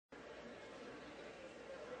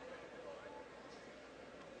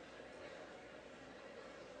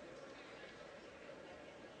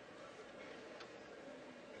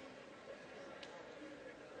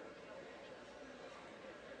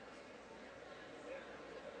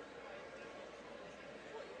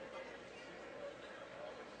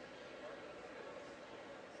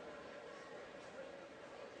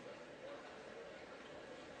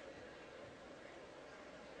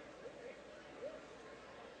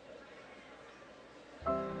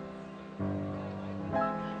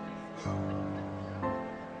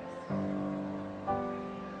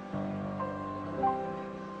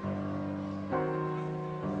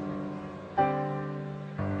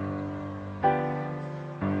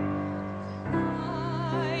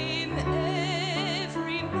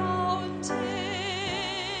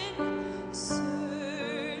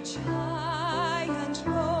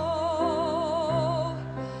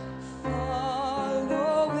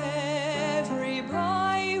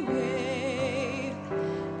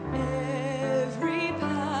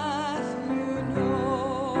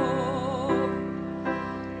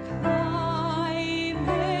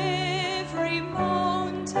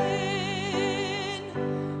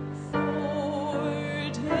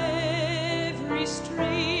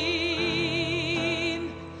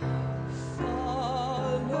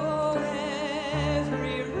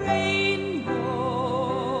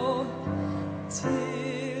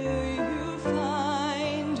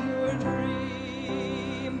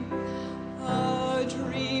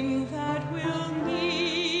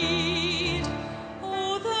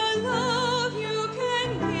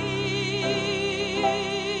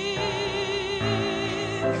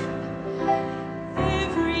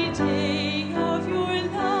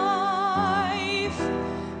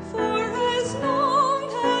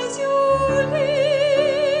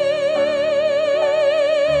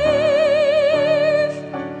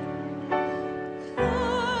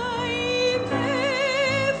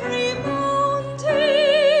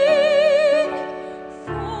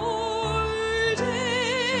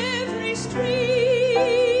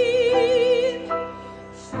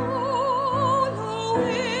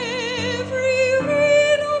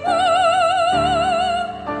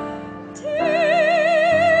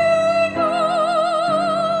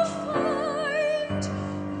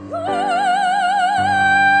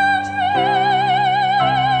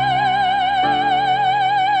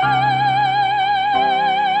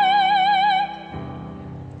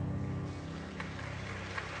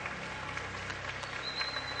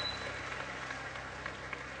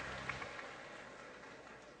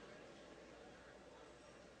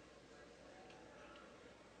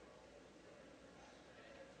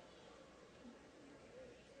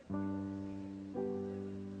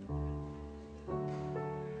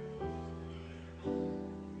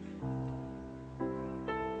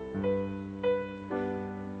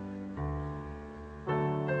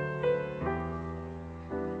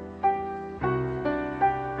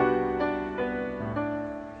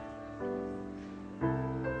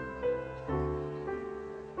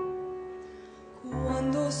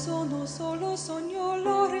Quando sono solo sogno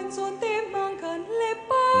l'orizzonte, mancan le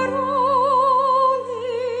parole.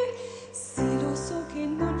 Sì, lo so che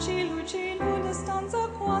non c'è luce in una stanza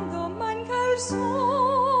quando manca il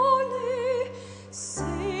sole.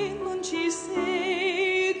 Se non ci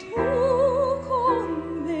sei tu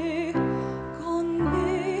con me,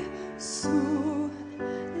 su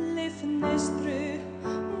le finestre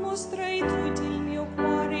mostrai tutto il mio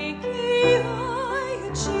cuore che hai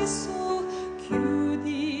acceso.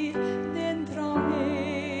 Chiudi dentro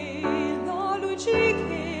me la luce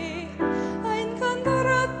che hai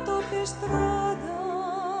incantato per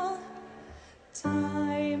strada.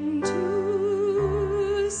 Time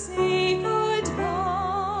to say goodbye.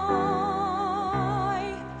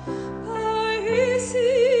 Paesi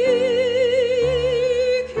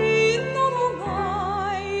che non ho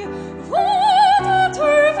mai votato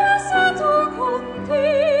e passato con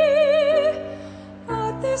te.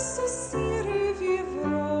 Adesso sì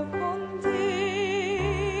rivivrò con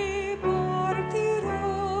te, partirò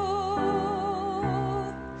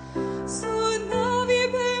su navi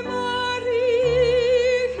per mari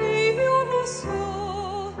che io non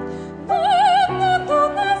so,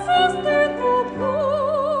 non esistono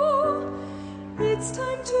più. It's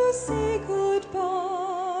time to say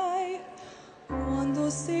goodbye. Quando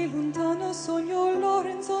sei lontano sogno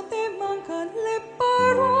l'orizzonte, mancan le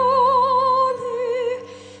parole.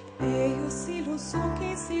 E io sì lo so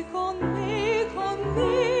che sei con me, con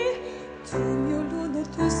me. Tu mio luna,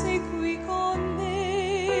 tu sei qui con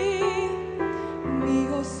me.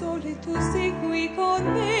 Mio sole, tu sei qui con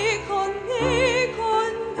me, con me,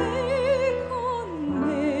 con me, con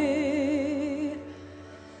me.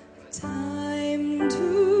 Time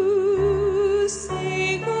to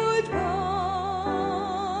say goodbye.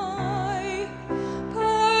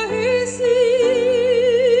 Paesi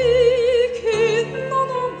che non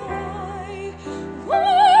ho mai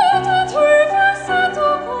votato e passato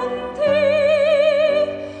con te.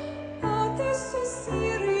 Adesso sì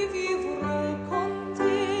rivivrò con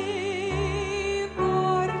te,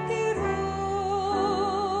 partirò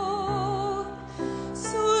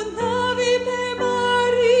su navi per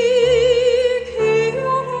mari che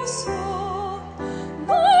io non so,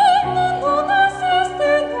 non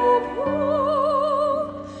esistono più.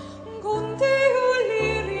 Con te io li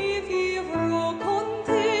rivivrò, con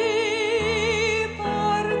te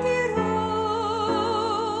partirò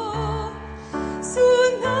su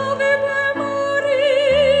navi per mari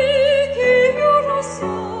che io non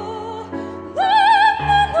so,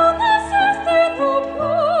 non esistono più.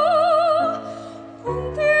 Con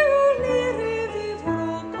te io li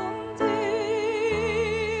rivivrò, con te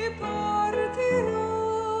partirò.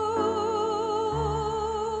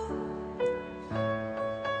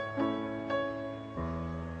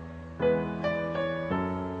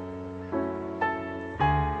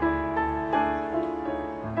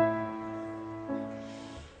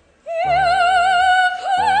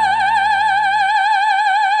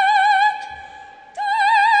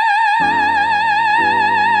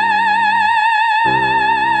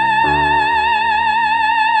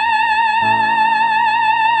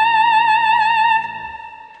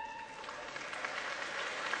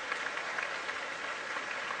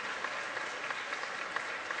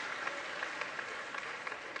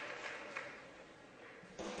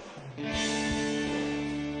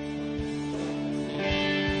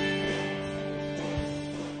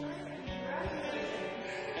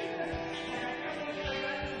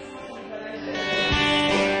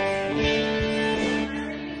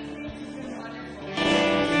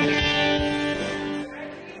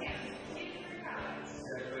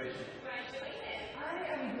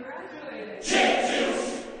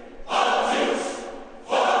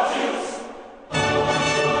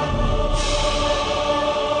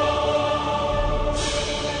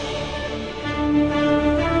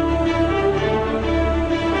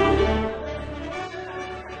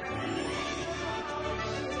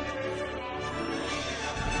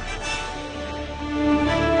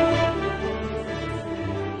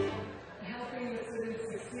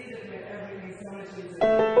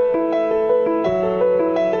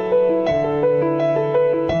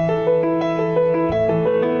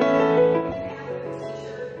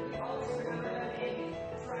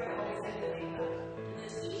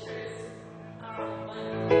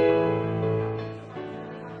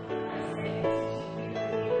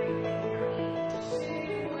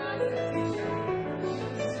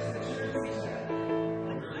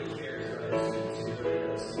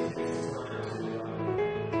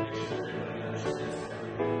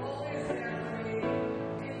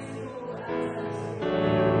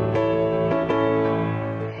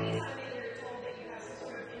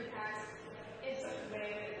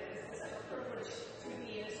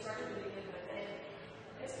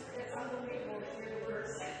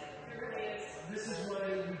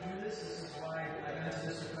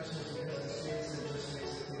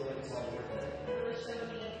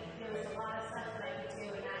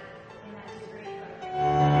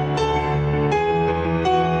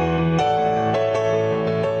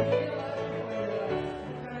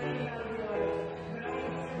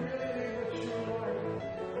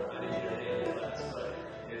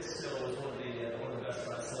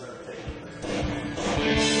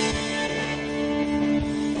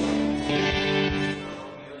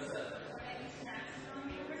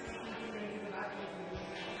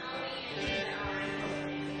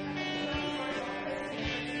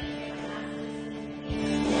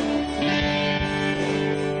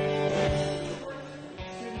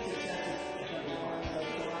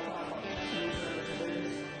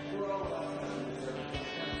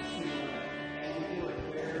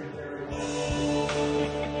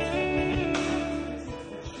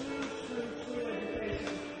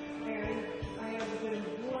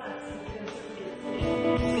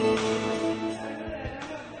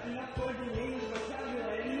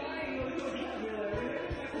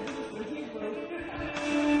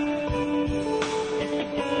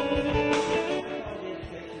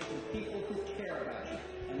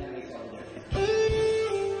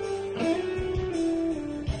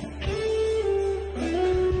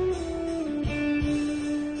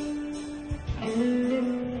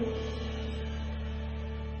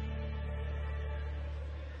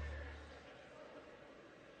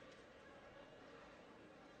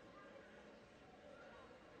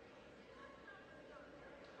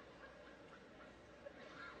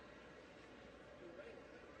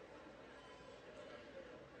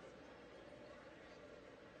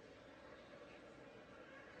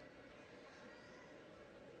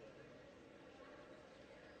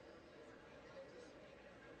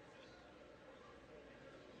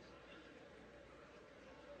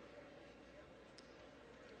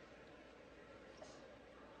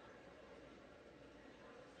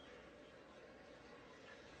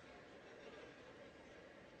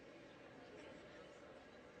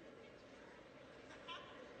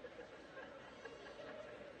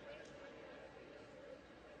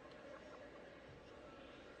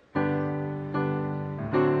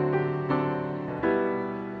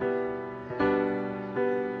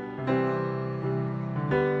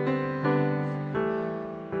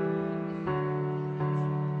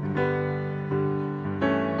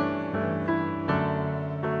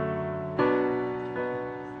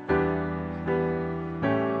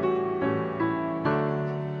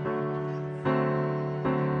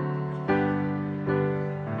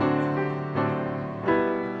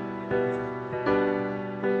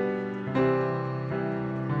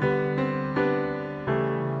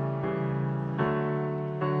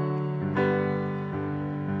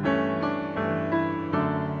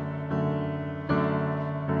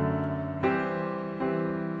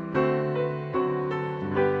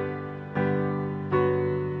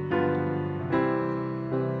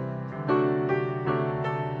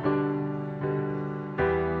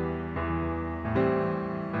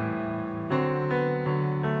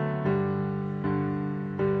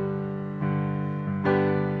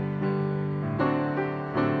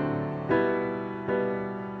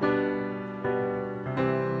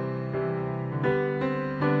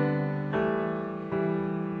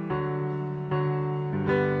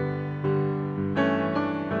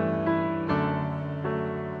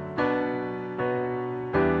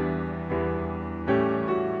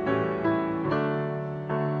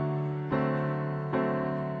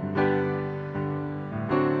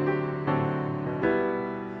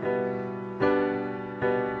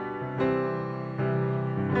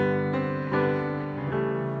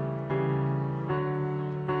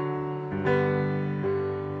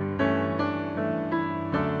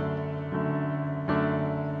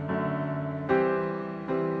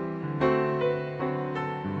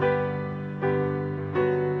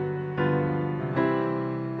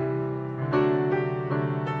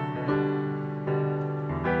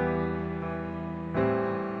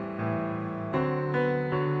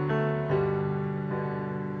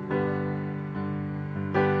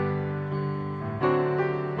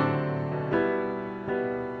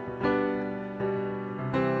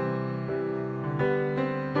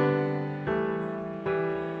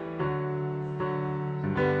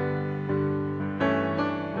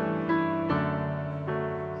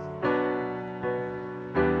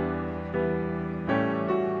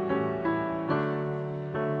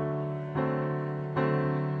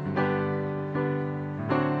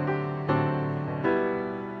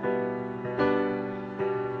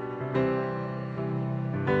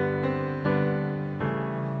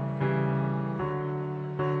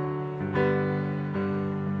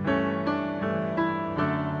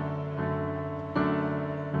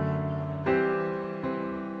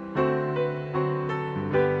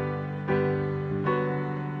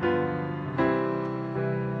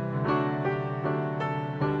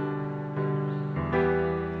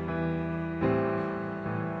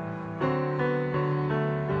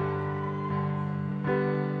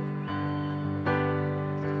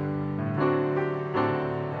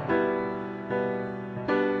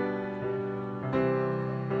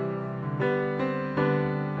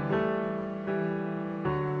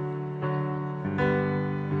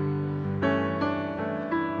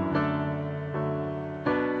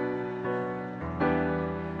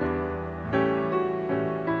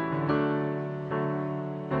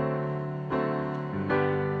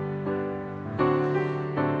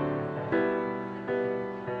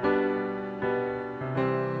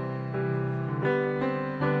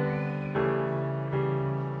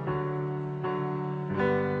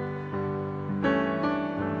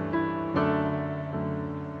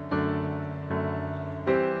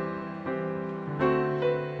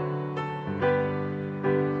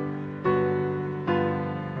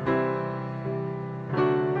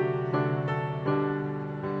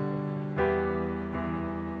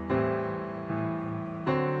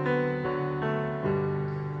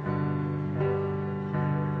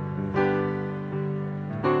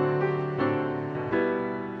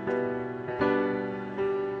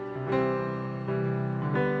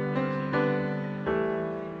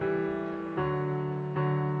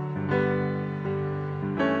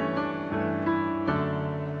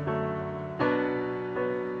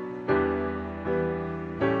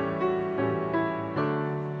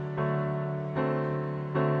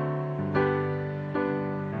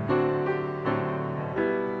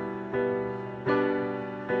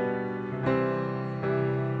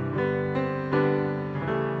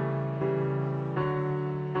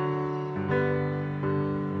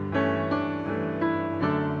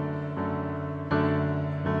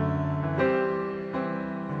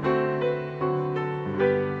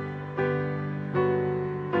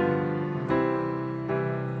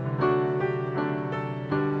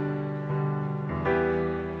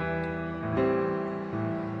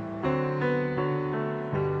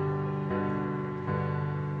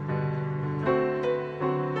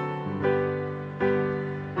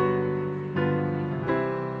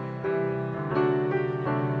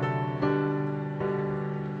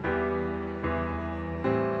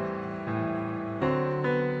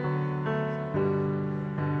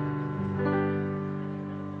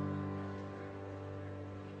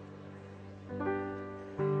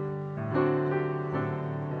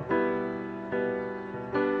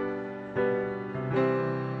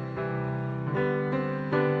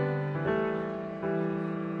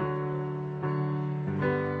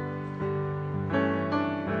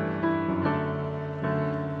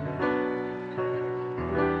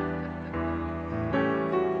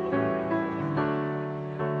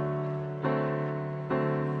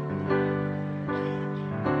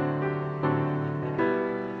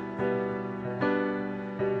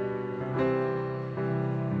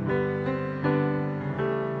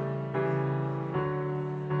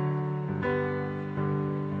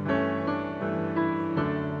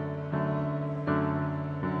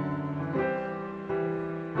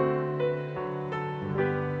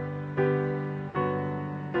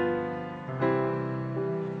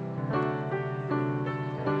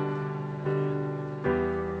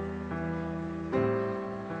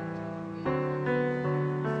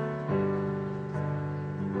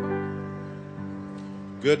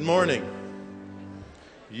 Good morning.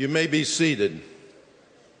 You may be seated.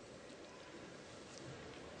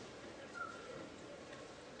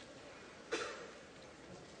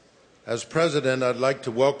 As president, I'd like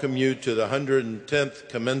to welcome you to the 110th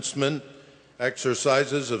commencement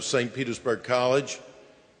exercises of St. Petersburg College.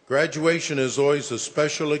 Graduation is always a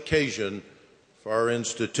special occasion for our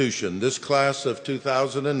institution. This class of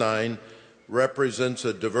 2009 represents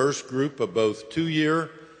a diverse group of both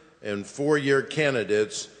two-year and four-year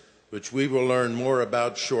candidates, which we will learn more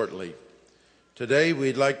about shortly. Today,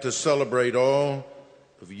 we'd like to celebrate all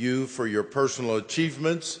of you for your personal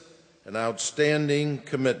achievements and outstanding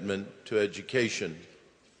commitment to education.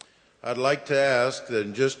 I'd like to ask that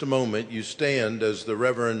in just a moment you stand as the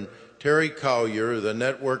Reverend Terry Collier, the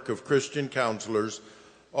Network of Christian Counselors,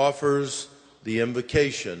 offers the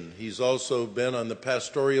invocation. He's also been on the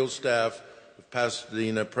pastoral staff of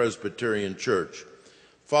Pasadena Presbyterian Church.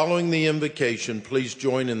 Following the invocation, please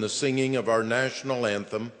join in the singing of our national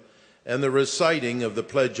anthem and the reciting of the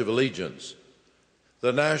Pledge of Allegiance.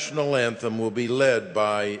 The national anthem will be led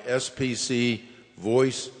by SPC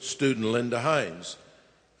voice student Linda Hines,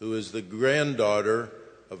 who is the granddaughter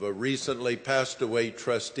of a recently passed away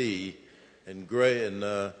trustee and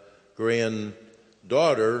granddaughter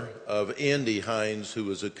of Andy Hines, who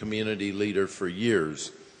was a community leader for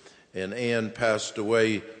years. And Ann passed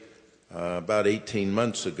away about 18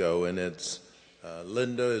 months ago, and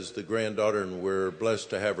Linda is the granddaughter, and we're blessed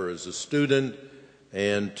to have her as a student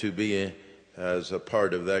and to be as a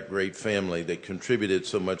part of that great family that contributed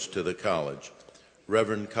so much to the college.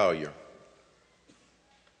 Reverend Collier.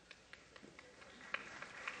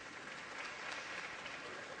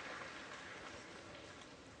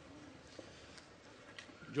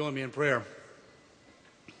 Join me in prayer.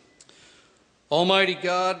 Almighty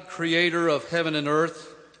God, creator of heaven and earth,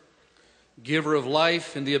 giver of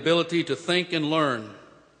life and the ability to think and learn,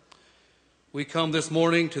 we come this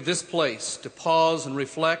morning to this place to pause and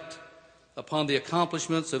reflect upon the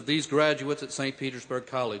accomplishments of these graduates at St. Petersburg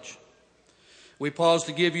College. We pause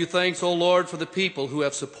to give you thanks, O Lord, for the people who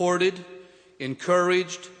have supported,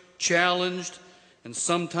 encouraged, challenged, and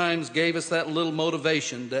sometimes gave us that little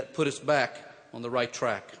motivation that put us back on the right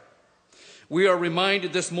track. We are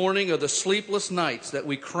reminded this morning of the sleepless nights that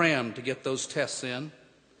we crammed to get those tests in.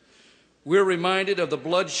 We're reminded of the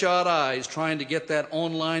bloodshot eyes trying to get that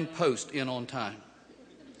online post in on time.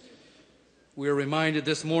 We're reminded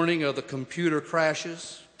this morning of the computer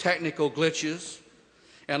crashes, technical glitches,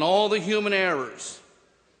 and all the human errors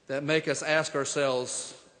that make us ask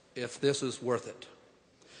ourselves if this is worth it.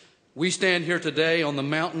 We stand here today on the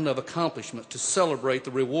mountain of accomplishment to celebrate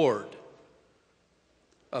the reward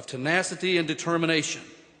of tenacity and determination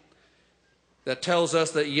that tells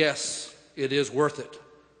us that, yes, it is worth it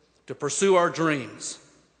to pursue our dreams.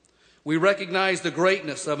 We recognize the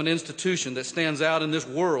greatness of an institution that stands out in this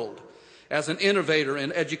world as an innovator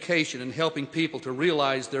in education and helping people to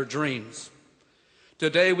realize their dreams.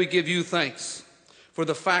 Today we give you thanks for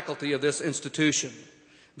the faculty of this institution,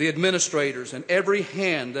 the administrators, and every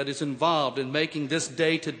hand that is involved in making this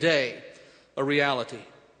day today a reality.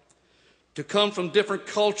 To come from different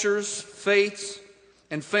cultures, faiths,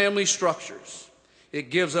 and family structures, it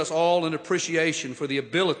gives us all an appreciation for the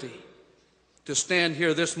ability to stand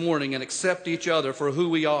here this morning and accept each other for who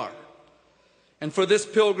we are. And for this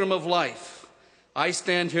pilgrim of life, I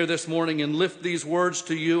stand here this morning and lift these words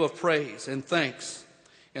to you of praise and thanks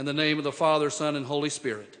in the name of the Father, Son, and Holy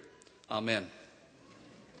Spirit. Amen.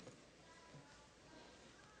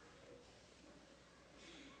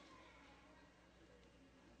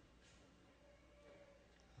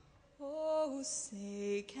 Oh,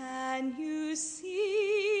 say, can you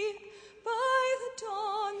see by the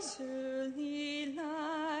dawn's early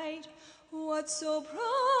light what so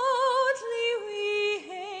proudly we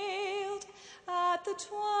hailed at the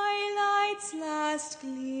twilight's last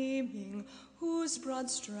gleaming, whose broad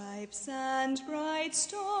stripes and bright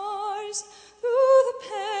stars through the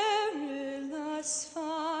perilous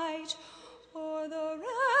fight o'er the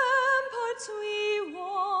ramparts we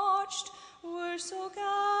watched were so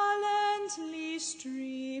gallantly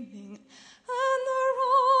streaming, and the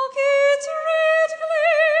rockets' red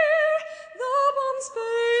glare, the bombs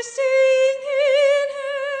bursting in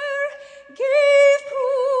air, gave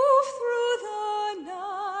proof through the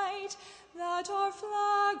night that our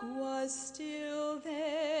flag was still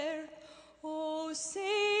there. Oh,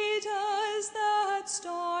 say does that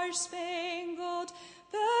star-spangled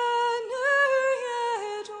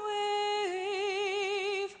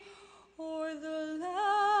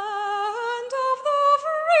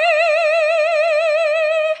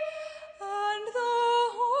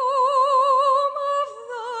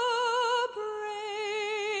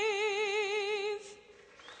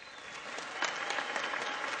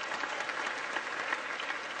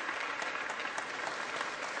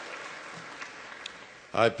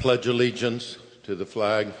I pledge allegiance to the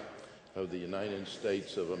flag of the United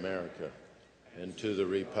States of America and to the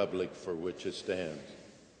republic for which it stands,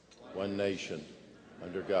 one nation,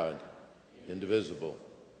 under God, indivisible,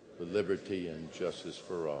 with liberty and justice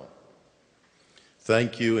for all.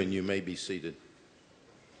 Thank you, and you may be seated.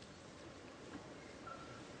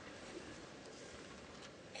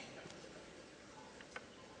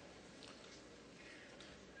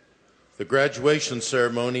 The graduation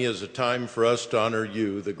ceremony is a time for us to honor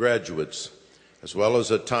you, the graduates, as well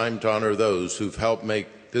as a time to honor those who've helped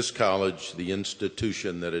make this college the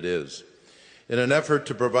institution that it is. In an effort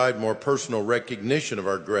to provide more personal recognition of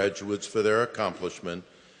our graduates for their accomplishment,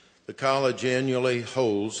 the college annually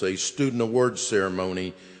holds a student awards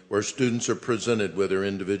ceremony where students are presented with their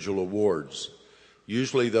individual awards.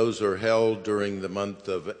 Usually those are held during the month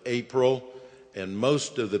of April, and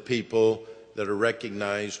most of the people that are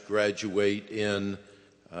recognized graduate in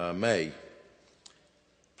May.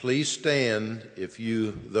 Please stand if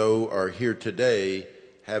you, though, are here today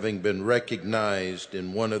having been recognized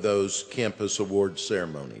in one of those campus award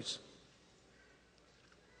ceremonies.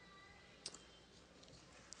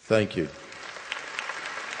 Thank you.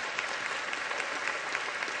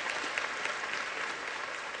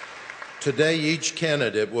 Today, each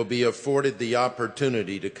candidate will be afforded the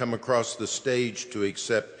opportunity to come across the stage to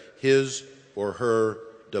accept his or her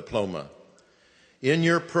diploma. In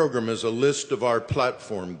your program is a list of our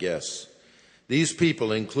platform guests. These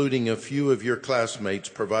people, including a few of your classmates,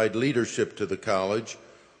 provide leadership to the college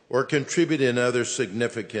or contribute in other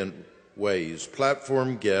significant ways.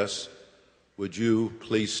 Platform guests, would you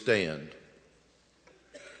please stand?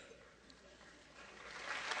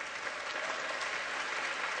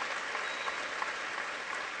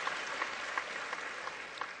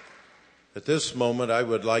 At this moment, I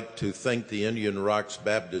would like to thank the Indian Rocks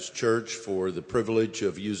Baptist Church for the privilege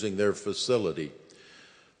of using their facility.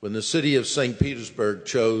 When the city of St. Petersburg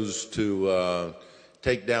chose to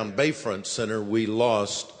take down Bayfront Center, we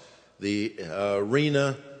lost the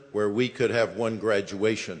arena where we could have one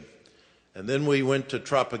graduation. And then we went to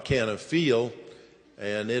Tropicana Field,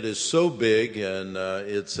 and it is so big, and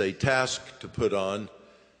it's a task to put on.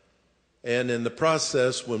 And in the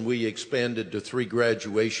process, when we expanded to 3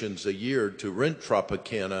 graduations a year, to rent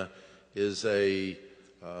Tropicana is a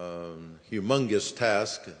humongous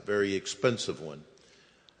task, a very expensive one.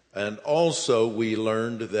 And also we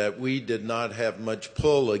learned that we did not have much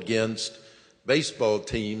pull against baseball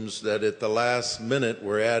teams that at the last minute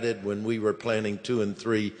were added when we were planning 2 and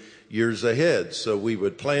 3 years ahead. So we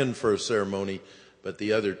would plan for a ceremony, but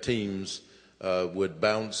the other teams would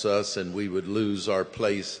bounce us and we would lose our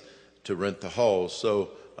place to rent the hall. So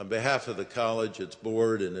on behalf of the college, its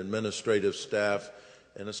board and administrative staff,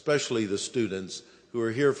 and especially the students who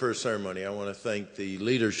are here for a ceremony, I want to thank the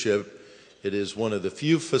leadership. It is one of the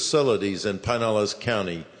few facilities in Pinellas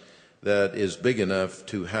County that is big enough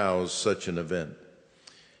to house such an event.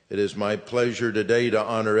 It is my pleasure today to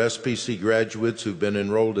honor SPC graduates who've been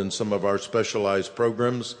enrolled in some of our specialized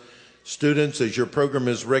programs. Students, as your program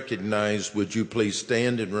is recognized, would you please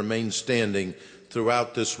stand and remain standing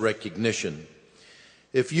throughout this recognition.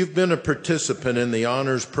 If you've been a participant in the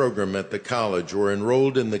honors program at the college or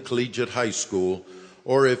enrolled in the collegiate high school,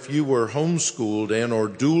 or if you were homeschooled and or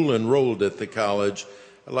dual enrolled at the college,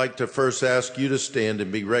 I'd like to first ask you to stand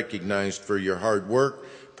and be recognized for your hard work,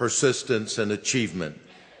 persistence, and achievement.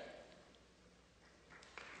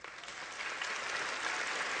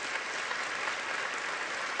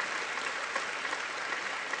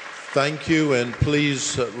 Thank you, and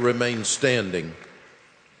please remain standing.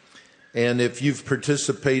 And if you've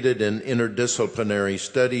participated in interdisciplinary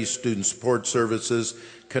studies, student support services,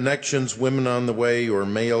 connections, Women on the Way, or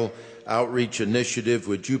male outreach initiative,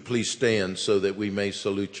 would you please stand so that we may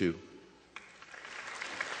salute you?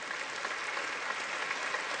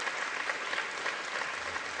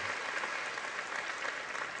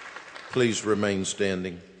 Please remain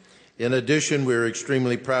standing. In addition, we are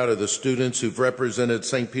extremely proud of the students who've represented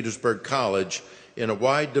St. Petersburg College in a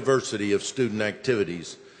wide diversity of student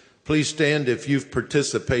activities. Please stand if you've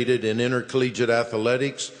participated in intercollegiate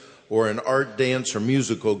athletics or an art, dance, or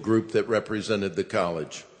musical group that represented the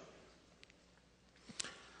college.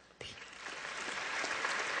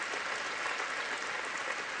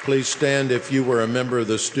 Please stand if you were a member of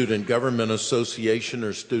the Student Government Association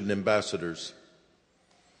or student ambassadors.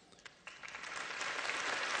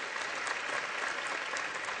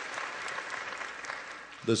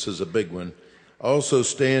 This is a big one. Also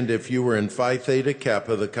stand if you were in Phi Theta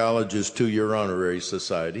Kappa, the college's 2-year honorary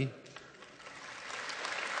society.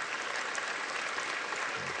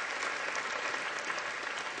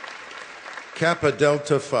 Kappa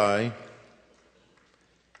Delta Phi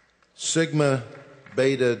Sigma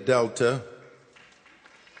Beta Delta,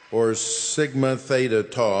 or Sigma Theta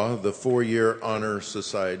Tau, the four-year honor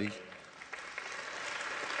society,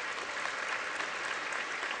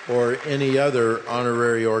 or any other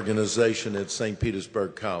honorary organization at St.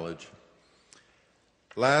 Petersburg College.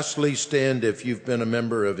 Lastly, stand if you've been a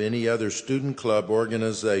member of any other student club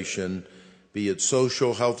organization, be it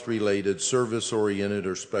social, health-related, service-oriented,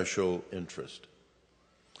 or special interest.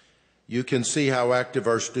 You can see how active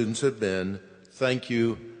our students have been. Thank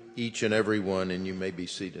you, each and every one, and you may be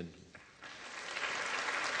seated.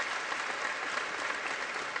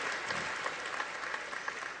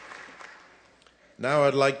 Now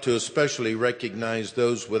I'd like to especially recognize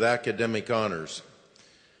those with academic honors.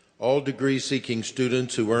 All degree-seeking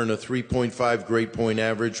students who earn a 3.5 grade point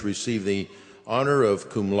average receive the honor of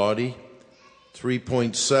cum laude.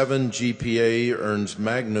 3.7 GPA earns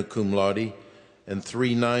magna cum laude, and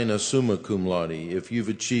 3.9 a summa cum laude. If you've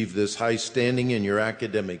achieved this high standing in your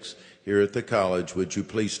academics here at the college, would you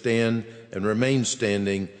please stand and remain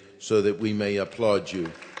standing so that we may applaud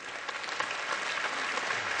you.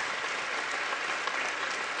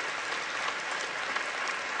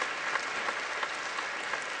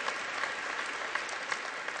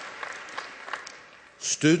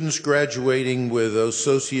 Students graduating with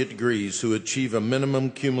associate degrees who achieve a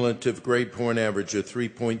minimum cumulative grade point average of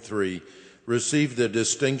 3.3 receive the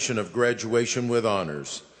distinction of graduation with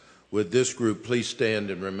honors. Would this group please stand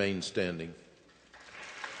and remain standing?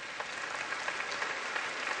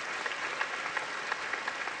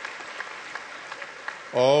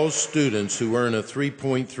 All students who earn a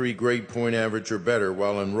 3.3 grade point average or better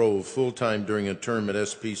while enrolled full-time during a term at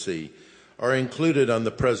SPC are included on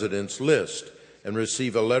the President's list and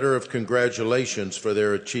receive a letter of congratulations for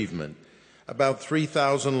their achievement. About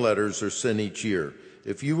 3,000 letters are sent each year.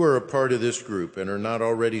 If you were a part of this group and are not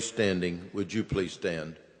already standing, would you please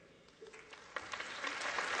stand?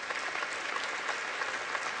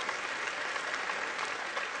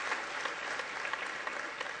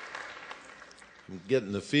 I'm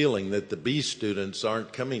getting the feeling that the B students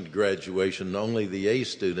aren't coming to graduation, only the A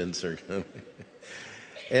students are coming.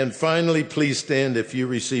 And finally, please stand if you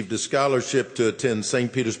received a scholarship to attend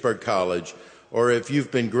St. Petersburg College, or if you've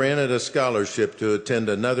been granted a scholarship to attend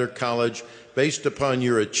another college based upon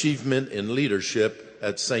your achievement in leadership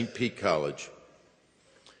at St. Pete College.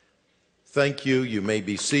 Thank you. You may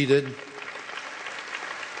be seated.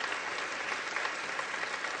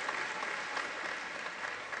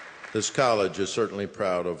 This college is certainly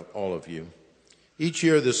proud of all of you. Each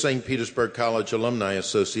year, the St. Petersburg College Alumni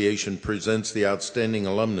Association presents the Outstanding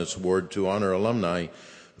Alumnus Award to honor alumni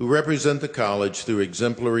who represent the college through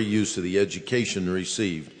exemplary use of the education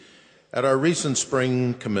received. At our recent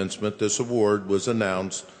spring commencement, this award was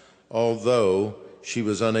announced, although she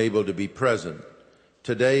was unable to be present.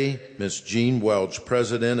 Today, Ms. Jean Welch,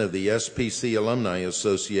 president of the SPC Alumni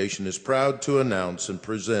Association, is proud to announce and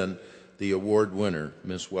present the award winner.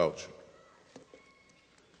 Ms. Welch.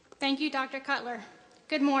 Thank you, Dr. Kuttler.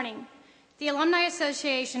 Good morning. The Alumni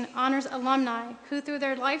Association honors alumni who, through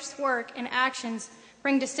their life's work and actions,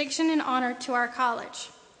 bring distinction and honor to our college.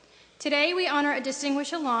 Today, we honor a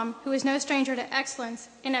distinguished alum who is no stranger to excellence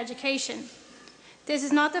in education. This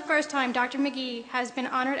is not the first time Dr. McGee has been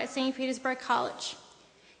honored at St. Petersburg College.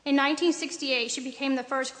 In 1968, she became the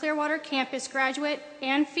first Clearwater campus graduate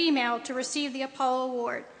and female to receive the Apollo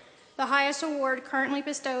Award, the highest award currently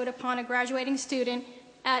bestowed upon a graduating student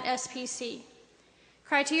at SPC.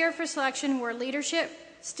 Criteria for selection were leadership,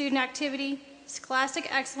 student activity, scholastic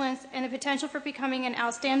excellence, and the potential for becoming an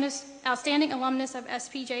outstanding alumnus of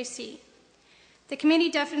SPJC. The committee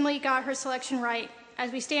definitely got her selection right,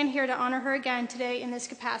 as we stand here to honor her again today in this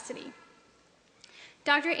capacity.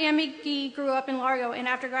 Dr. Ann McGee grew up in Largo, and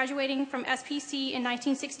after graduating from SPC in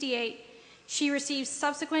 1968, she received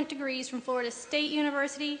subsequent degrees from Florida State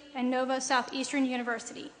University and Nova Southeastern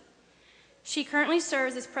University. She currently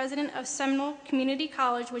serves as president of Seminole Community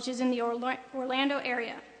College, which is in the Orlando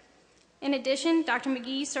area. In addition, Dr.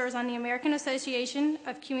 McGee serves on the American Association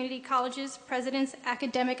of Community Colleges President's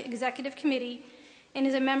Academic Executive Committee and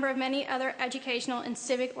is a member of many other educational and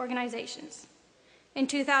civic organizations. In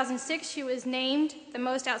 2006, she was named the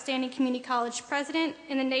most outstanding community college president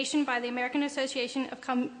in the nation by the American Association of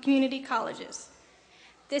Community Colleges.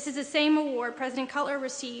 This is the same award President Kuttler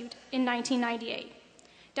received in 1998.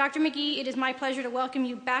 Dr. McGee, it is my pleasure to welcome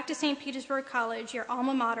you back to St. Petersburg College, your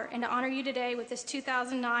alma mater, and to honor you today with this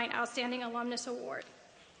 2009 Outstanding Alumnus Award.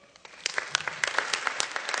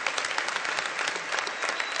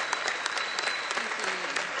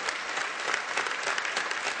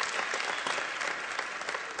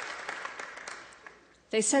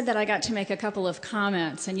 They said that I got to make a couple of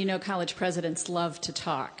comments, and you know college presidents love to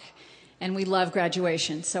talk, and we love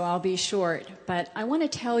graduation, so I'll be short. But I want to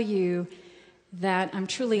tell you that I'm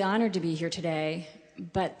truly honored to be here today,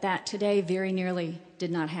 but that today very nearly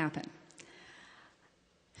did not happen.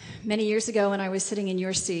 Many years ago when I was sitting in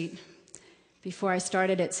your seat, before I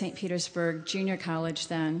started at St. Petersburg Junior College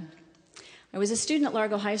then, I was a student at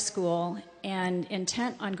Largo High School and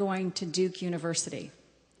intent on going to Duke University.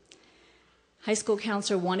 High school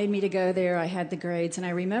counselor wanted me to go there. I had the grades, and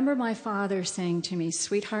I remember my father saying to me,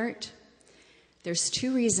 "Sweetheart, there's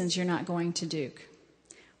 2 reasons you're not going to Duke.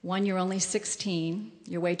 1, you're only 16.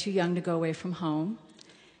 You're way too young to go away from home.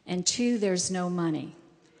 And 2, there's no money.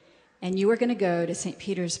 And you were going to go to St.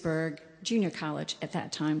 Petersburg Junior College at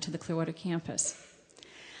that time, to the Clearwater campus."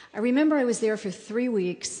 I remember I was there for 3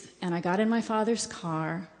 weeks, and I got in my father's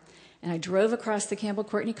car, and I drove across the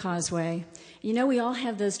Campbell-Courtney Causeway. You know, we all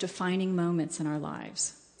have those defining moments in our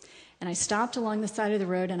lives. And I stopped along the side of the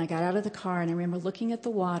road, and I got out of the car, and I remember looking at the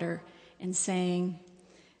water and saying,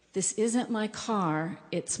 "This isn't my car,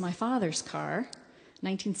 it's my father's car."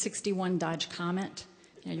 1961 Dodge Comet.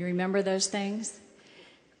 Now, you remember those things?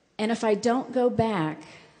 "And if I don't go back,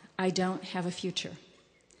 I don't have a future."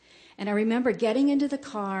 And I remember getting into the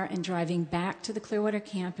car and driving back to the Clearwater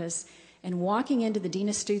campus and walking into the Dean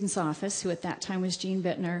of Students' office, who at that time was Gene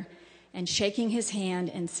Bittner, and shaking his hand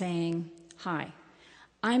and saying, "Hi,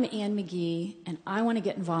 I'm Ann McGee, and I want to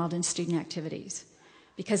get involved in student activities,"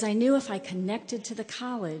 because I knew if I connected to the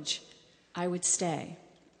college, I would stay.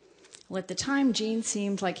 Well, at the time, Gene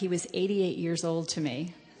seemed like he was 88 years old to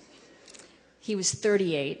me. He was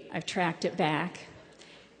 38. I've tracked it back.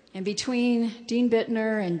 And between Dean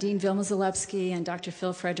Bittner and Dean Vilma Zalewski and Dr.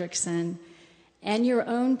 Phil Fredrickson and your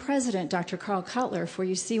own president, Dr. Carl Kuttler, for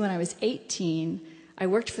you see, when I was 18, I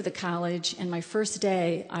worked for the college, and my first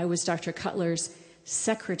day, I was Dr. Kuttler's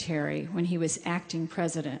secretary when he was acting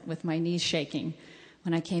president, with my knees shaking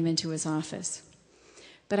when I came into his office.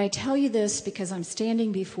 But I tell you this because I'm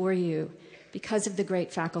standing before you because of the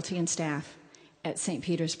great faculty and staff at St.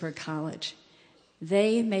 Petersburg College.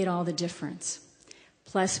 They made all the difference,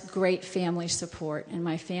 plus great family support. And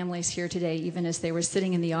my family's here today, even as they were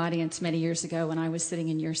sitting in the audience many years ago when I was sitting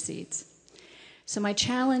in your seats. So my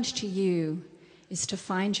challenge to you is to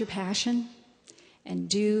find your passion and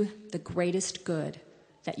do the greatest good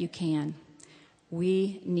that you can.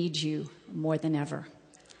 We need you more than ever.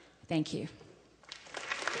 Thank you.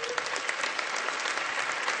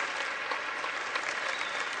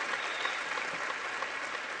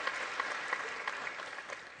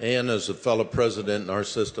 And as a fellow president in our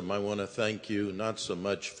system, I want to thank you not so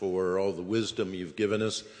much for all the wisdom you've given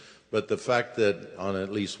us, but the fact that on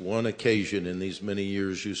at least one occasion in these many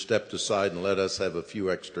years you stepped aside and let us have a few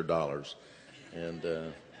extra dollars. And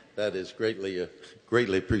that is greatly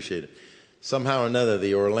appreciated. Somehow or another,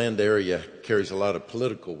 the Orlando area carries a lot of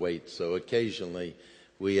political weight, so occasionally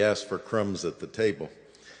we ask for crumbs at the table.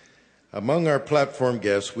 Among our platform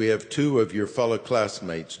guests, we have 2 of your fellow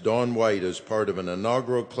classmates. Dawn White is part of an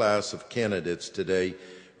inaugural class of candidates today,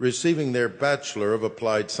 receiving their Bachelor of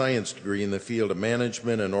Applied Science degree in the field of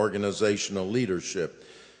management and organizational leadership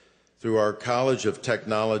through our College of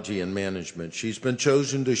Technology and Management. She's been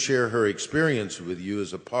chosen to share her experience with you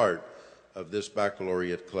as a part of this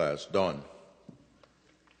baccalaureate class. Dawn.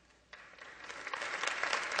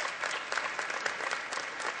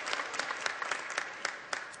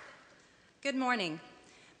 Good morning.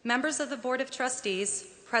 Members of the Board of Trustees,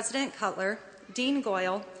 President Kuttler, Dean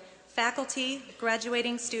Goyle, faculty,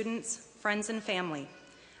 graduating students, friends, and family,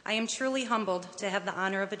 I am truly humbled to have the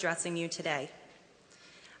honor of addressing you today.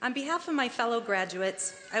 On behalf of my fellow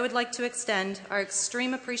graduates, I would like to extend our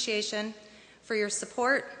extreme appreciation for your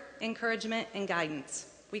support, encouragement, and guidance.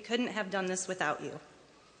 We couldn't have done this without you.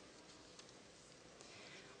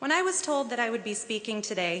 When I was told that I would be speaking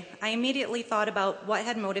today, I immediately thought about what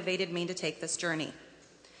had motivated me to take this journey.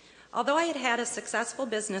 Although I had had a successful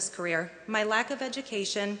business career, my lack of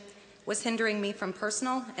education was hindering me from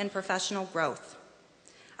personal and professional growth.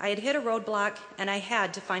 I had hit a roadblock, and I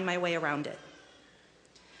had to find my way around it.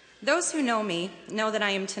 Those who know me know that I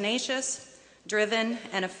am tenacious, driven,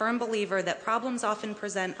 and a firm believer that problems often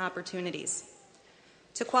present opportunities.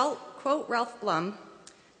 To quote Ralph Blum,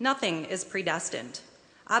 "Nothing is predestined.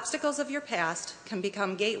 Obstacles of your past can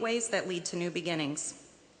become gateways that lead to new beginnings."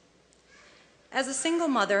 As a single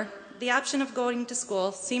mother, the option of going to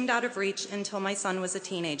school seemed out of reach until my son was a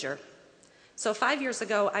teenager. So 5 years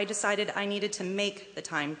ago, I decided I needed to make the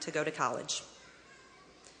time to go to college.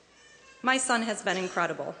 My son has been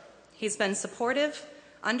incredible. He's been supportive,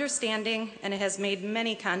 understanding, and has made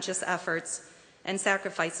many conscious efforts and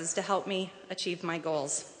sacrifices to help me achieve my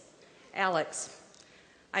goals. Alex,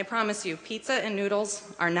 I promise you, pizza and noodles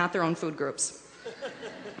are not their own food groups.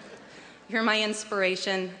 You're my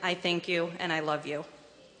inspiration. I thank you, and I love you.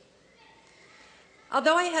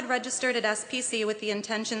 Although I had registered at SPC with the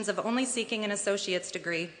intentions of only seeking an associate's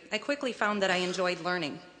degree, I quickly found that I enjoyed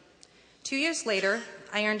learning. 2 years later,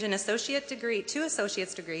 I earned two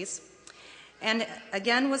associate's degrees, and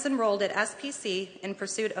again was enrolled at SPC in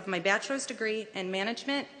pursuit of my bachelor's degree in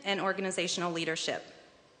management and organizational leadership.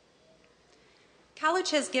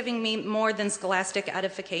 College has given me more than scholastic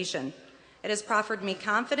edification. It has proffered me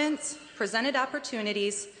confidence, presented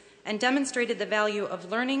opportunities, and demonstrated the value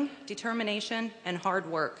of learning, determination, and hard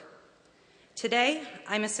work. Today,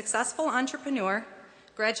 I'm a successful entrepreneur,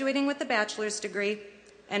 graduating with a bachelor's degree,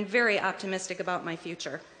 and very optimistic about my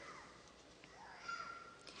future.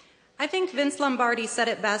 I think Vince Lombardi said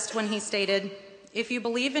it best when he stated, "If you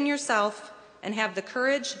believe in yourself and have the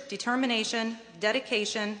courage, determination,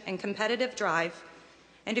 dedication, and competitive drive,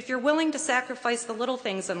 and if you're willing to sacrifice the little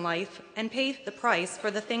things in life and pay the price for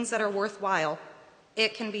the things that are worthwhile,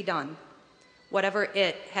 it can be done, whatever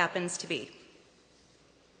it happens to be."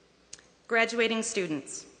 Graduating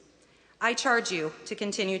students, I charge you to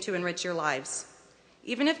continue to enrich your lives.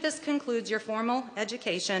 Even if this concludes your formal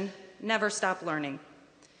education, never stop learning.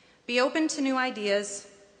 Be open to new ideas,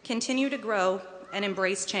 continue to grow, and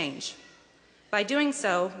embrace change. By doing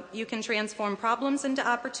so, you can transform problems into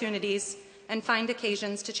opportunities and find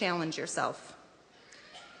occasions to challenge yourself.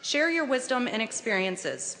 Share your wisdom and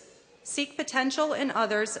experiences. Seek potential in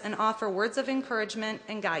others and offer words of encouragement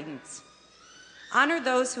and guidance. Honor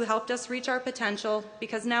those who helped us reach our potential,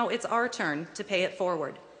 because now it's our turn to pay it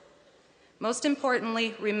forward. Most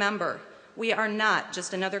importantly, remember, we are not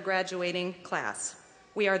just another graduating class.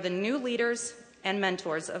 We are the new leaders and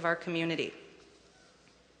mentors of our community.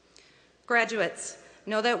 Graduates,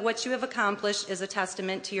 know that what you have accomplished is a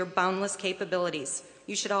testament to your boundless capabilities.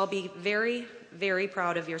 You should all be very, very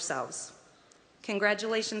proud of yourselves.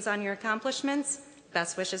 Congratulations on your accomplishments.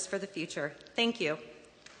 Best wishes for the future. Thank you.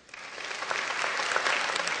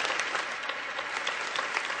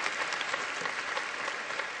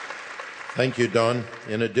 Thank you, Dawn.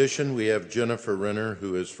 In addition, we have Jennifer Renner,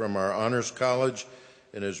 who is from our Honors College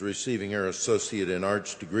and is receiving her Associate in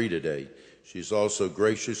Arts degree today. She's also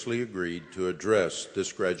graciously agreed to address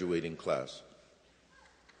this graduating class.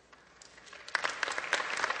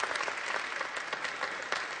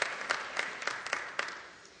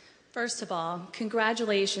 First of all,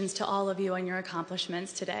 congratulations to all of you on your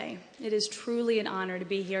accomplishments today. It is truly an honor to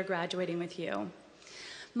be here graduating with you.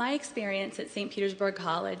 My experience at St. Petersburg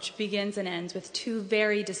College begins and ends with two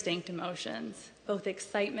very distinct emotions, both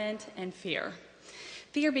excitement and fear.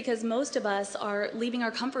 Fear because most of us are leaving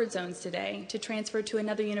our comfort zones today to transfer to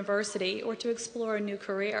another university or to explore a new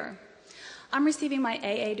career. I'm receiving my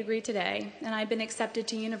AA degree today, and I've been accepted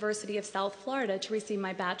to University of South Florida to receive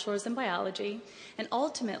my bachelor's in biology and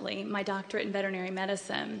ultimately my doctorate in veterinary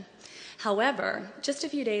medicine. However, just a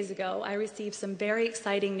few days ago, I received some very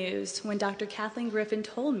exciting news when Dr. Kathleen Griffin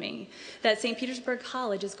told me that St. Petersburg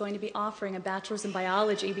College is going to be offering a bachelor's in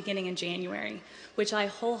biology beginning in January, which I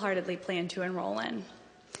wholeheartedly plan to enroll in.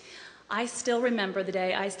 I still remember the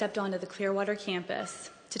day I stepped onto the Clearwater campus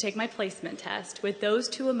to take my placement test with those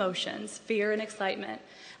two emotions, fear and excitement,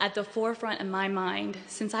 at the forefront of my mind,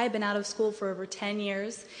 since I had been out of school for over 10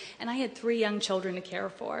 years and I had 3 young children to care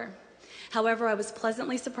for. However, I was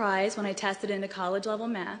pleasantly surprised when I tested into college-level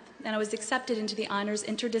math and I was accepted into the Honors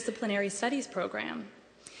Interdisciplinary Studies program.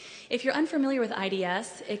 If you're unfamiliar with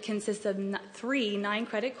IDS, it consists of 3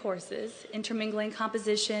 9-credit courses, intermingling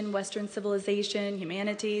composition, Western civilization,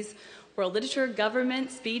 humanities, world literature,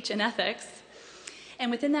 government, speech, and ethics. And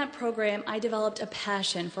within that program, I developed a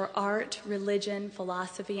passion for art, religion,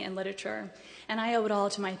 philosophy, and literature. And I owe it all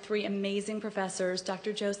to my 3 amazing professors,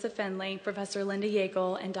 Dr. Joseph Fenley, Professor Linda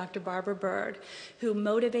Yeakel, and Dr. Barbara Bird, who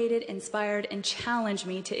motivated, inspired, and challenged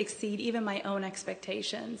me to exceed even my own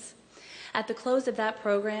expectations. At the close of that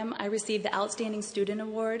program, I received the Outstanding Student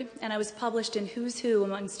Award, and I was published in Who's Who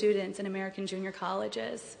among students in American junior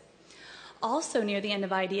colleges. Also near the end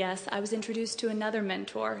of IDS, I was introduced to another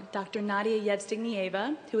mentor, Dr. Nadia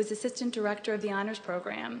Yevstignieva, who is Assistant Director of the Honors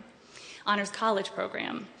College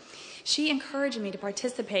Program. She encouraged me to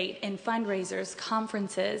participate in fundraisers,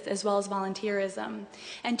 conferences, as well as volunteerism.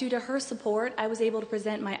 And due to her support, I was able to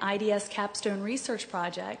present my IDS capstone research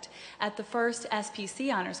project at the first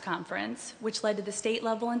SPC Honors Conference, which led to the state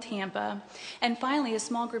level in Tampa. And finally, a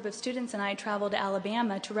small group of students and I traveled to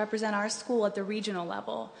Alabama to represent our school at the regional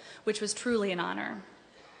level, which was truly an honor.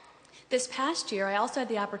 This past year, I also had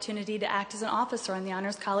the opportunity to act as an officer on the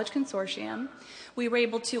Honors College Consortium. We were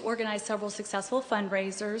able to organize several successful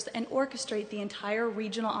fundraisers and orchestrate the entire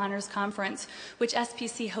Regional Honors Conference, which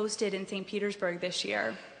SPC hosted in St. Petersburg this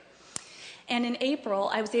year. And in April,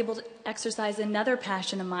 I was able to exercise another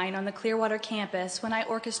passion of mine on the Clearwater campus when I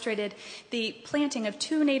orchestrated the planting of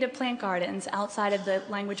 2 native plant gardens outside of the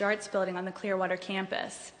Language Arts building on the Clearwater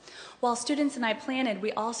campus. While students and I planted,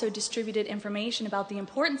 we also distributed information about the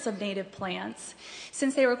importance of native plants,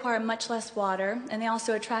 since they require much less water, and they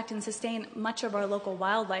also attract and sustain much of our local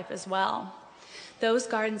wildlife as well. Those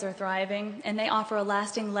gardens are thriving, and they offer a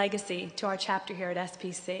lasting legacy to our chapter here at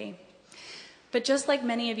SPC. But just like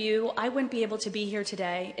many of you, I wouldn't be able to be here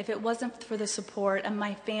today if it wasn't for the support of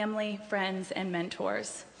my family, friends, and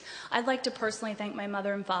mentors. I'd like to personally thank my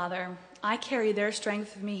mother and father. I carry their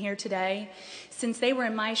strength with me here today, since they were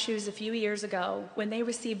in my shoes a few years ago when they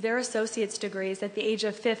received their associate's degrees at the age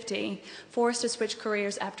of 50, forced to switch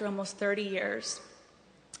careers after almost 30 years.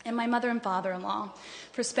 And my mother and father-in-law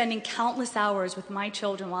for spending countless hours with my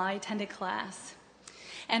children while I attended class.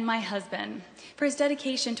 And my husband for his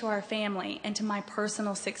dedication to our family and to my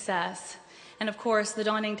personal success. And of course, the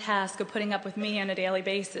daunting task of putting up with me on a daily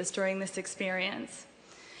basis during this experience.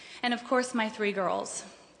 And of course, my 3 girls.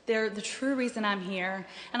 They're the true reason I'm here,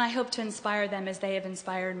 and I hope to inspire them as they have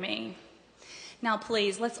inspired me. Now,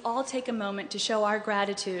 please, let's all take a moment to show our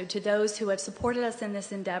gratitude to those who have supported us in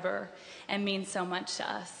this endeavor and mean so much to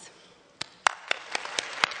us.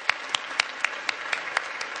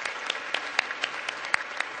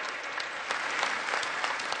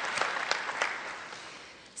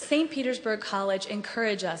 St. Petersburg College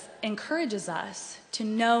encourages us to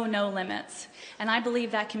know no limits, and I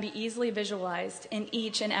believe that can be easily visualized in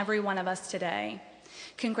each and every one of us today.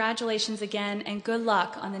 Congratulations again, and good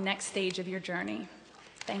luck on the next stage of your journey.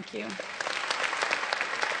 Thank you.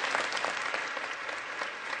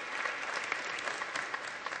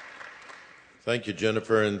 Thank you,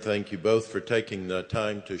 Jennifer, and thank you both for taking the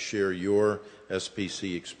time to share your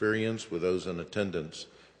SPC experience with those in attendance.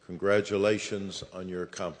 Congratulations on your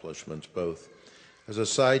accomplishments, both. As a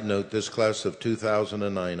side note, this class of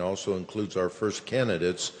 2009 also includes our first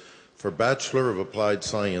candidates for Bachelor of Applied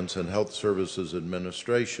Science and Health Services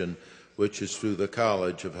Administration, which is through the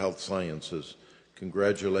College of Health Sciences.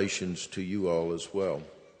 Congratulations to you all as well.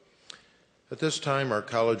 At this time, our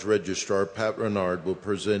college registrar, Pat Renard, will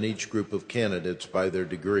present each group of candidates by their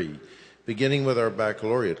degree. Beginning with our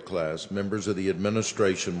baccalaureate class, members of the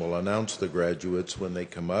administration will announce the graduates when they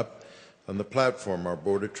come up. On the platform, our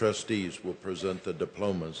Board of Trustees will present the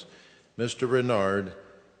diplomas. Mr. Renard,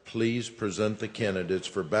 please present the candidates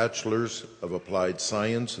for Bachelors of Applied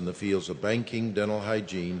Science in the fields of Banking, Dental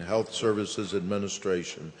Hygiene, Health Services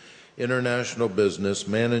Administration, International Business,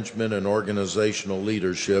 Management and Organizational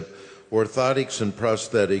Leadership, Orthotics and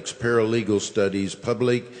Prosthetics, Paralegal Studies,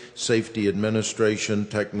 Public Safety Administration,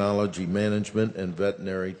 Technology Management, and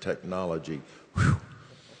Veterinary Technology. Whew.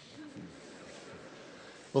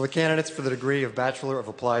 Will the candidates for the degree of Bachelor of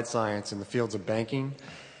Applied Science in the fields of Banking,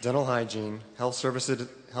 Dental Hygiene, Health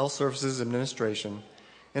Services Administration,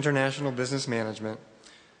 International Business Management,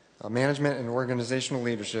 Management and Organizational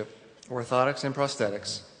Leadership, Orthotics and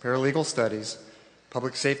Prosthetics, Paralegal Studies,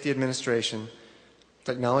 Public Safety Administration,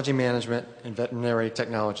 Technology Management, and Veterinary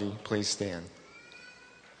Technology, please stand.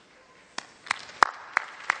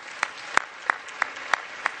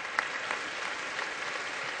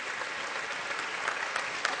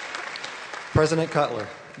 President Kuttler,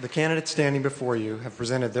 the candidates standing before you have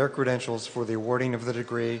presented their credentials for the awarding of the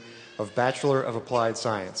degree of Bachelor of Applied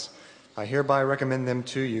Science. I hereby recommend them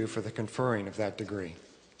to you for the conferring of that degree.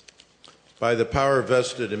 By the power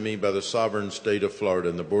vested in me by the sovereign state of Florida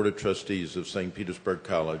and the Board of Trustees of St. Petersburg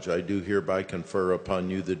College, I do hereby confer upon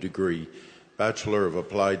you the degree, Bachelor of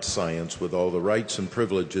Applied Science, with all the rights and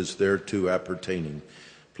privileges thereto appertaining.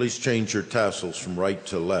 Please change your tassels from right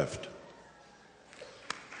to left.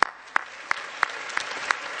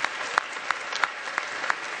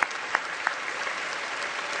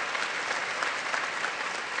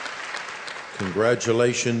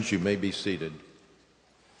 Congratulations, you may be seated.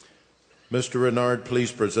 Mr. Renard, please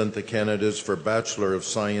present the candidates for Bachelor of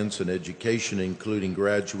Science in Education, including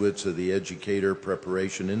graduates of the Educator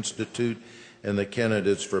Preparation Institute, and the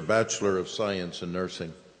candidates for Bachelor of Science in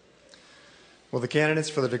Nursing. Will the candidates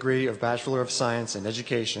for the degree of Bachelor of Science in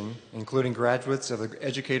Education, including graduates of the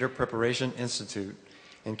Educator Preparation Institute,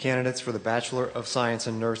 and candidates for the Bachelor of Science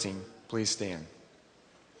in Nursing, please stand.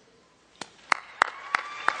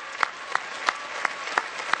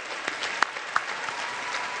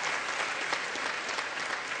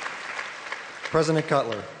 President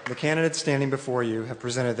Kuttler, the candidates standing before you have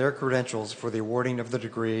presented their credentials for the awarding of the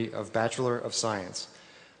degree of Bachelor of Science.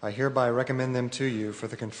 I hereby recommend them to you for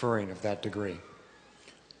the conferring of that degree.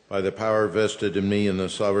 By the power vested in me in the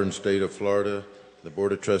sovereign state of Florida, the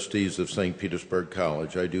Board of Trustees of St. Petersburg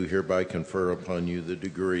College, I do hereby confer upon you the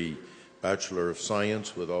degree Bachelor of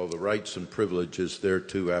Science with all the rights and privileges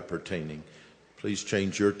thereto appertaining. Please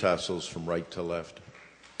change your tassels from right to left.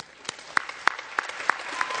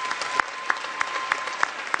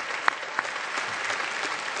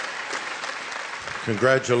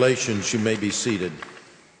 Congratulations. You may be seated.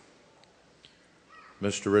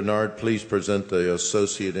 Mr. Renard, please present the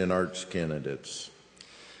Associate in Arts candidates.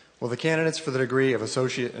 Will the candidates for the degree of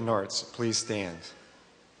Associate in Arts please stand?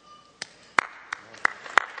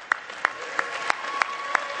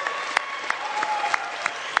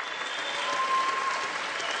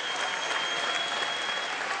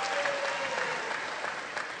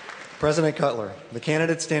 President Kuttler, the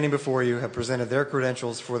candidates standing before you have presented their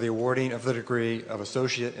credentials for the awarding of the degree of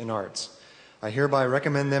Associate in Arts. I hereby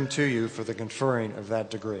recommend them to you for the conferring of that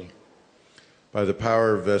degree. By the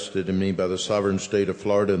power vested in me by the sovereign state of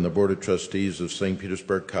Florida and the Board of Trustees of St.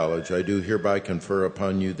 Petersburg College, I do hereby confer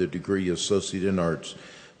upon you the degree Associate in Arts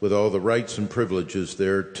with all the rights and privileges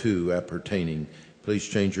thereto appertaining. Please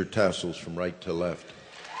change your tassels from right to left.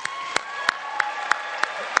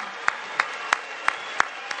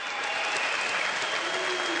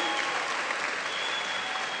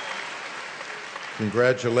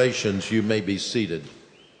 Congratulations. You may be seated.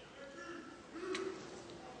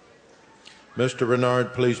 Mr.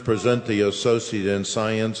 Renard, please present the Associate in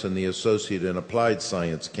Science and the Associate in Applied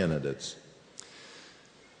Science candidates.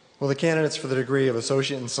 Will the candidates for the degree of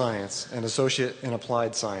Associate in Science and Associate in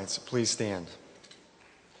Applied Science please stand?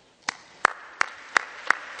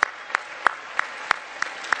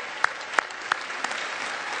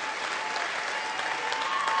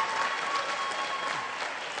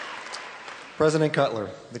 President Kuttler,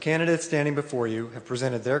 the candidates standing before you have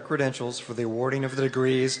presented their credentials for the awarding of the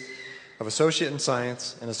degrees of Associate in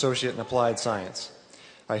Science and Associate in Applied Science.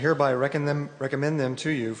 I hereby recommend them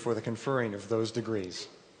to you for the conferring of those degrees.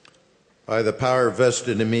 By the power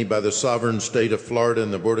vested in me by the sovereign state of Florida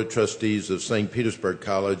and the Board of Trustees of St. Petersburg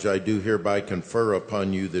College, I do hereby confer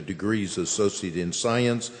upon you the degrees Associate in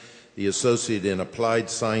Science, the Associate in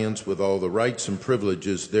Applied Science with all the rights and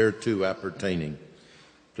privileges thereto appertaining.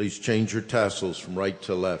 Please change your tassels from right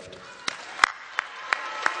to left.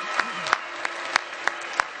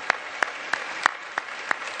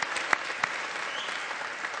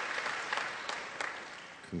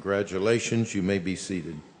 Congratulations. You may be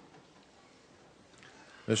seated.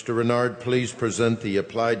 Mr. Renard, please present the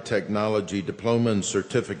Applied Technology Diploma and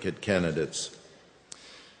Certificate candidates.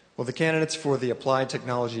 Will the candidates for the Applied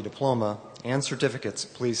Technology Diploma and certificates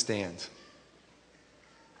please stand?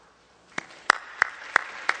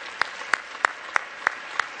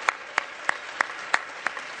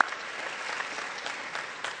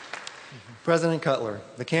 President Kuttler,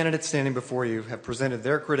 the candidates standing before you have presented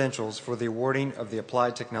their credentials for the awarding of the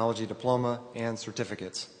Applied Technology Diploma and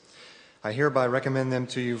certificates. I hereby recommend them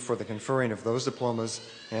to you for the conferring of those diplomas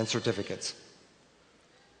and certificates.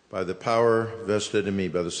 By the power vested in me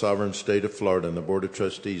by the sovereign state of Florida and the Board of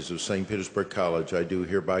Trustees of St. Petersburg College, I do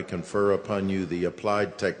hereby confer upon you the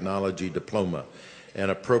Applied Technology Diploma and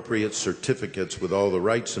appropriate certificates with all the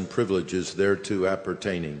rights and privileges thereto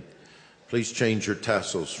appertaining. Please change your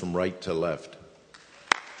tassels from right to left.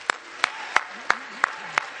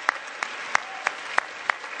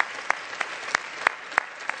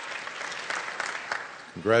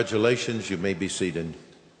 Congratulations. You may be seated.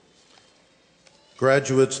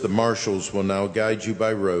 Graduates, the marshals will now guide you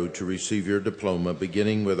by road to receive your diploma,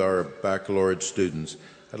 beginning with our baccalaureate students.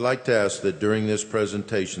 I'd like to ask that during this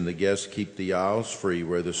presentation, the guests keep the aisles free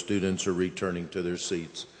where the students are returning to their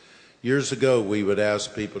seats. Years ago, we would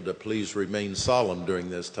ask people to please remain solemn during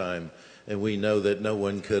this time, and we know that no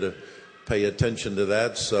one could pay attention to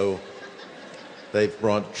that, so they've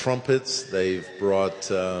brought trumpets, they've brought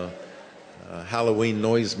Halloween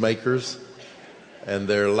noisemakers, and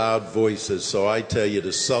their loud voices. So I tell you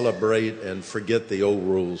to celebrate and forget the old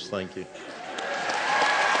rules. Thank you.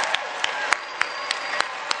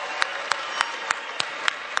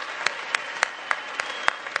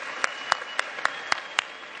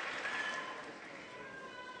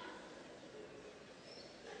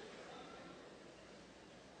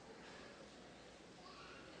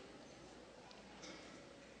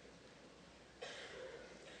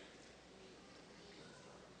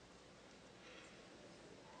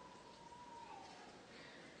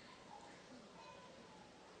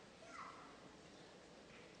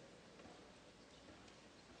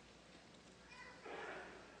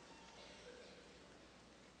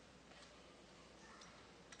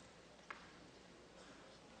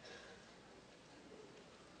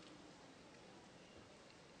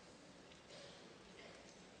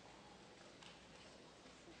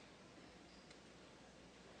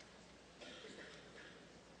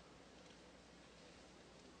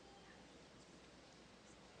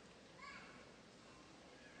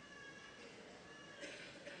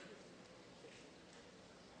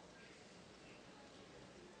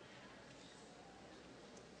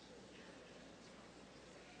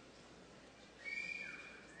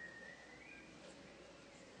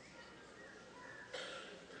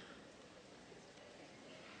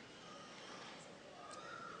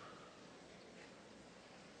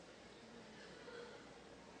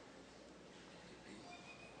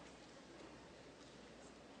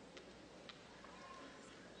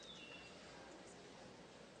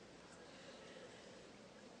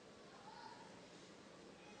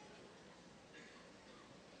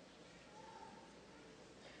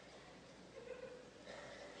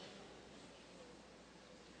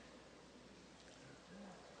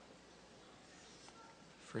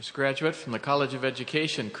 First graduate from the College of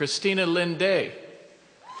Education, Christina Lynn Day.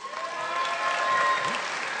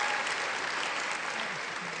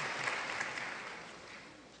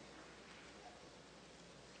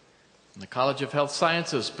 From the College of Health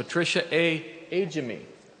Sciences, Patricia A. Ajami.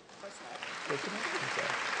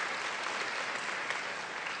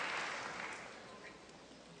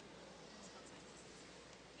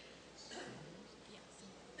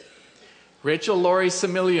 Rachel Laurie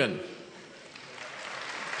Similian.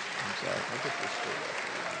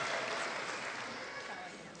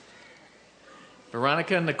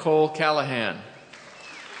 Veronica Nicole Callahan.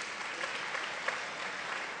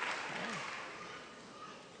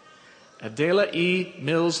 Adela E.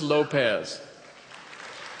 Mills Lopez.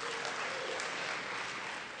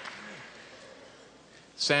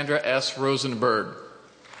 Sandra S. Rosenberg.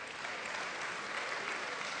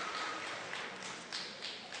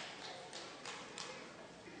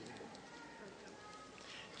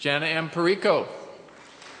 Jana M. Perico.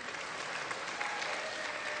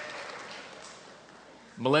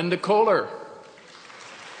 Melinda Kohler.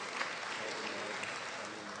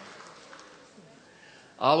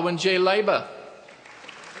 Alwyn J. Leiba.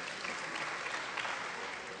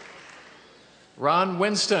 Ron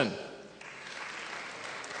Winston.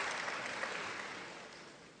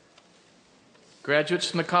 Graduates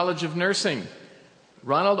from the College of Nursing,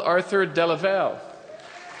 Ronald Arthur Delaval.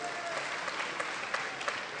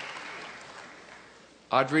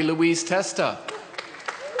 Audrey Louise Testa.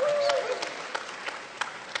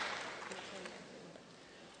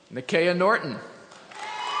 Nikia Norton.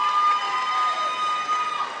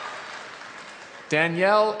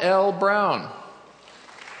 Danielle L. Brown.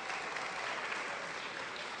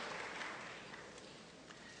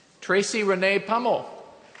 Tracy Renee Pummel.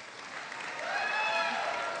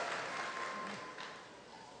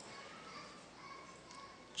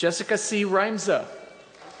 Jessica C. Reimza.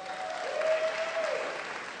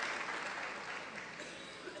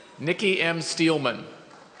 Nikki M. Steelman.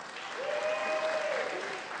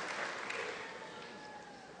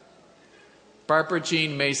 Barbara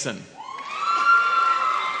Jean Mason.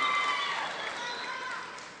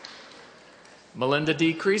 Melinda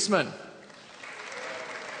D. Kreisman.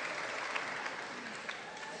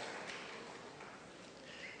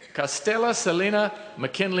 Costella Selena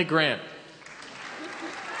McKinley Grant.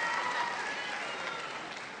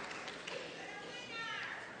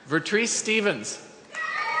 Vertrice Stevens.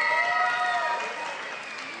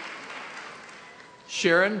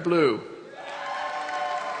 Sharon Blue.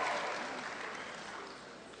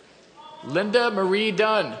 Linda Marie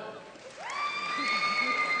Dunn.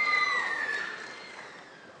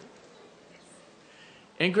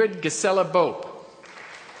 Ingrid Gisela Bope.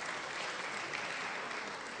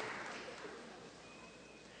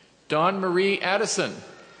 Dawn Marie Addison.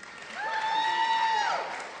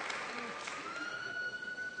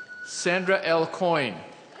 Sandra L. Coyne.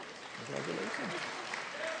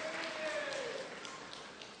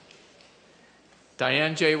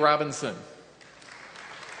 Diane J. Robinson.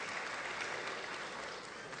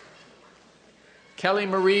 Kelly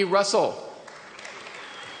Marie Russell.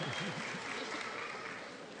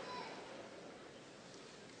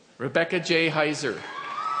 Rebecca J. Heiser.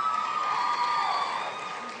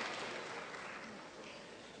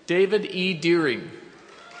 David E. Deering.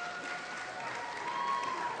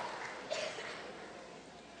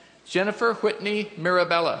 Jennifer Whitney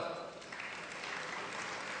Mirabella.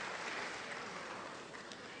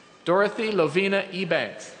 Dorothy Lovina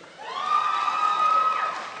Ebanks.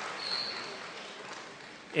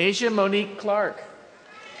 Asia Monique Clark.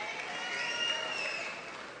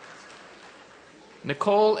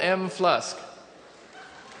 Nicole M. Flusk.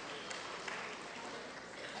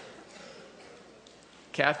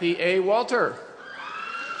 Kathy A. Walter.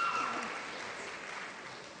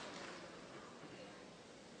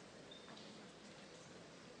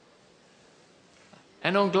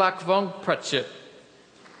 Anonglak Vong Pratchett.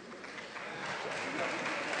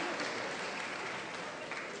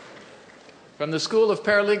 From the School of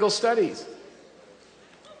Paralegal Studies,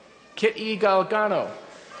 Kit E. Galgano.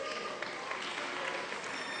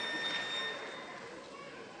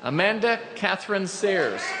 Amanda Catherine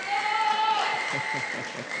Sayers.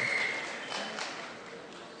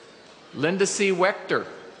 Linda C. Wechter.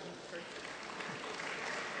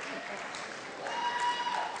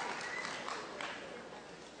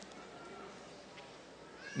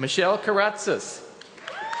 Michelle Karatzis.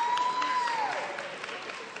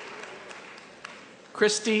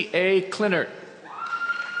 Christy A. Clinert.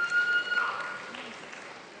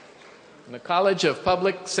 From the College of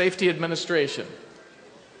Public Safety Administration,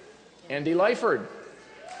 Andy Lyford.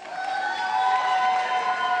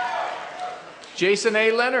 Jason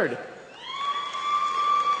A. Leonard.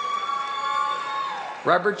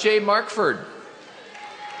 Robert J. Markford.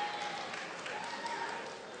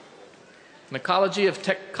 From the College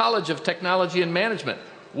of Technology and Management,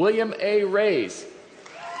 William A. Rays.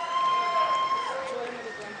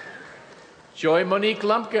 Joy Monique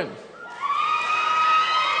Lumpkin.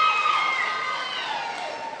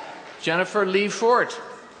 Jennifer Lee Fort.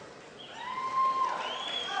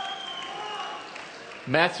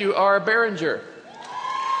 Matthew R. Behringer.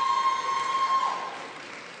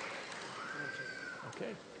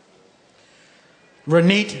 Okay.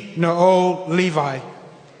 Renate Noel Levi.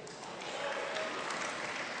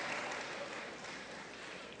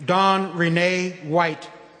 Dawn Renee White.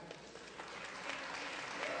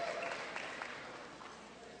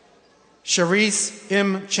 Sharice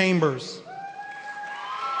M. Chambers.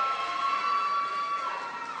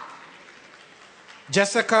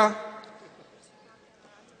 Jessica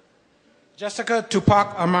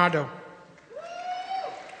Tupac Amado.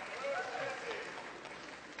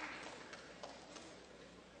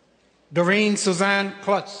 Doreen Suzanne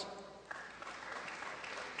Klutz.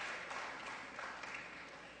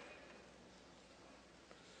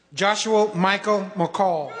 Joshua Michael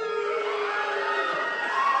McCall.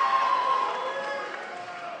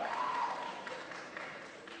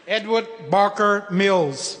 Edward Barker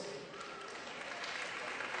Mills.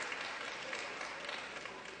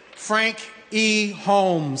 Frank E.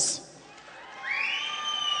 Holmes.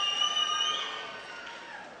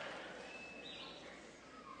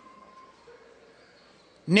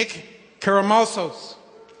 Nick Karamosos.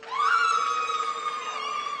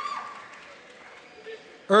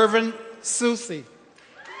 Irvin Susi.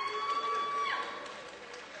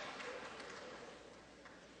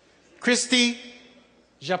 Christy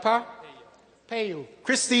Japa? Payu.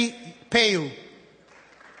 Christy Payu.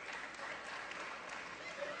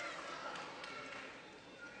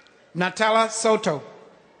 Natala Soto.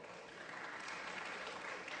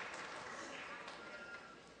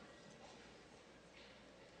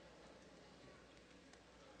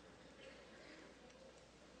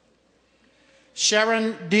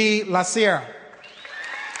 Sharon D. Lacier.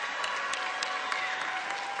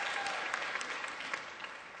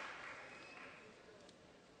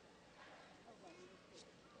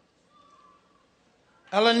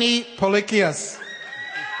 Eleni Polikias.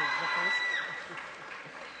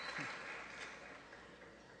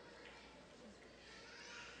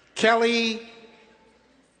 Kelly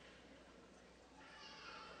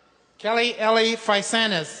Ellie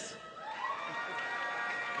Fisanis.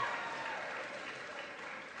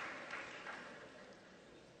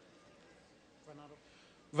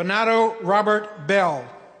 Venato Robert Bell.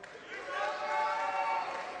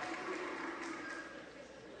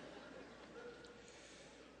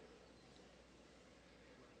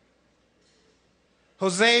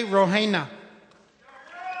 Jose Rohena.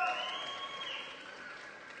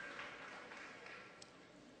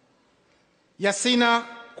 Yasina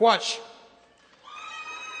Quach.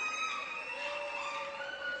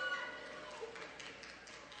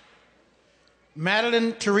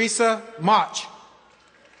 Madeline Teresa Mach.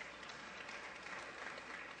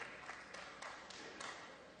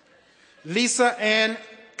 Lisa Ann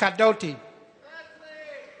Cadoti.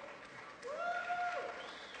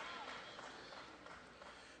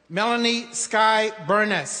 Melanie Sky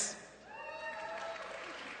Burness.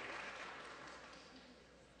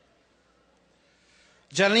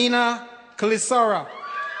 Jalina Kalisara.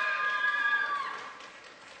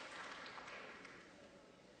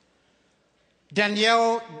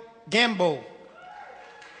 Danielle Gamble.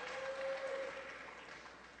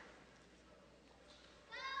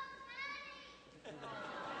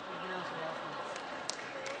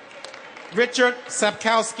 Richard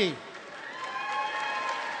Sapkowski.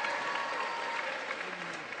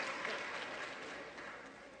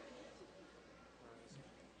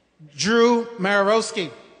 Drew Marowski.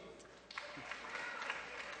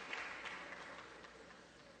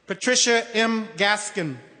 Patricia M.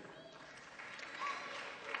 Gaskin.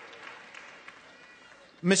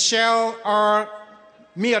 Michelle R.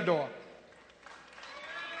 Meador.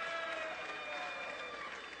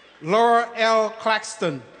 Laura L.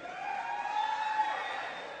 Claxton.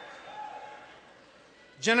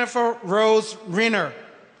 Jennifer Rose Renner.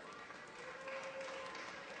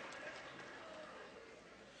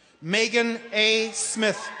 Megan A.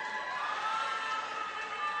 Smith.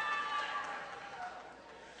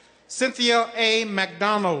 Cynthia A.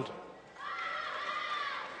 McDonald.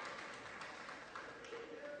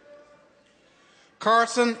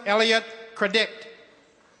 Carson Elliott Credict.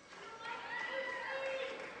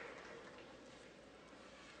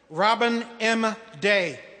 Robin M.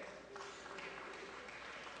 Day.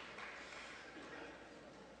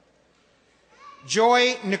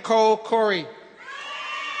 Joy Nicole Corey.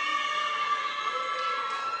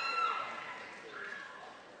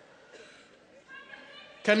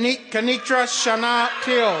 Kanitra Shana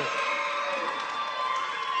Till.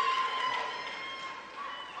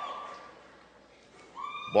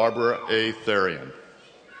 Barbara A. Therian.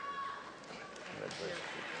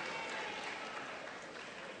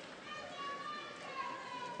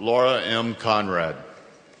 Laura M. Conrad.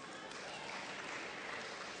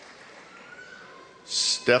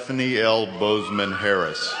 Stephanie L. Bozeman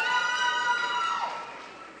Harris.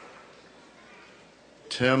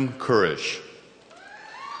 Tim Kurish.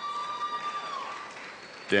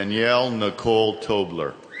 Danielle Nicole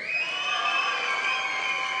Tobler.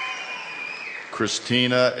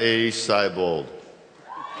 Christina A. Seibold.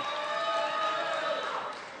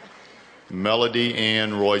 Melody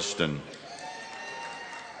Ann Royston.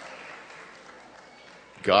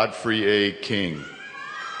 Godfrey A. King.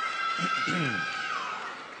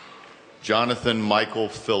 Jonathan Michael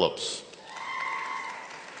Phillips.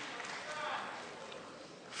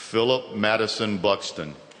 Philip Madison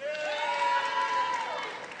Buxton.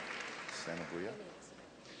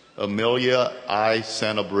 Amelia I.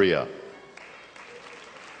 Sanabria.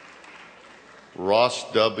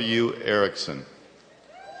 Ross W. Erickson.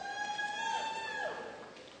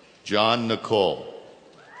 John Nicole.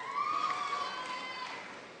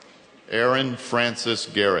 Aaron Francis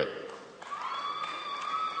Garrett.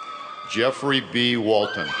 Jeffrey B.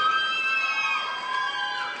 Walton.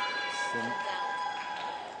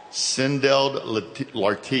 Sindeld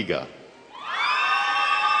Lartiga.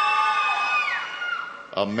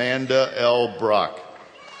 Amanda L. Brock.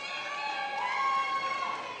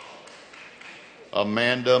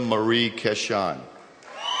 Amanda Marie Keshan.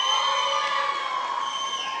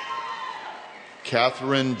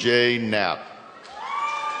 Catherine J. Knapp.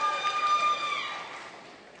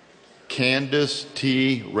 Candace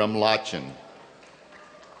T. Remlachin.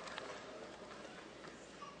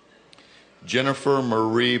 Jennifer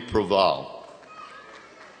Marie Proval.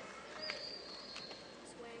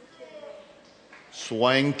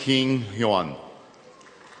 Swang King Hyun.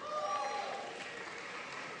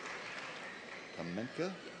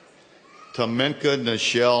 Tamenka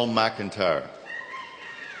Nichelle McIntyre.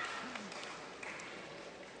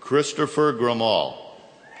 Christopher Gramal.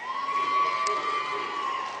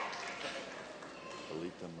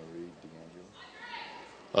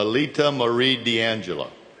 Alita Marie D'Angela.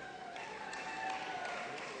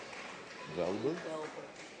 Velber?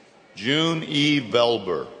 June E.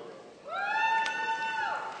 Velber.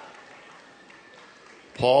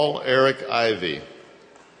 Paul Eric Ivy.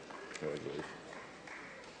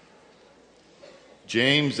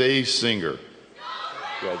 James A. Singer.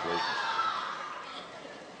 Congratulations.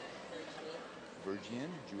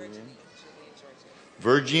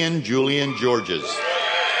 Virgin Julian Georges.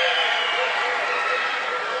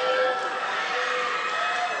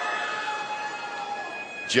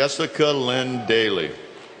 Jessica Lynn Daly.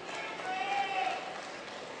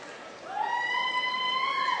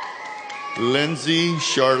 Lindsay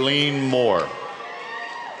Charlene Moore.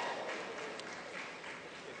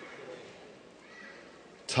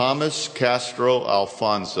 Thomas Castro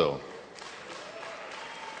Alfonso.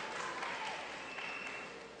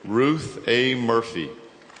 Ruth A. Murphy.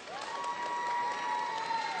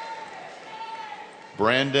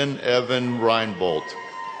 Brandon Evan Reinbold.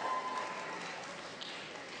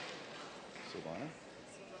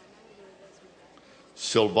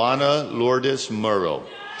 Silvana Lourdes Murrow.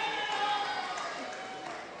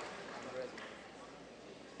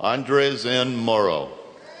 Andres N. Morrow.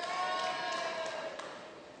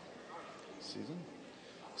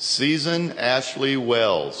 Season Ashley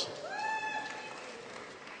Wells.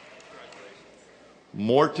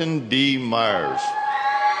 Morton D. Myers.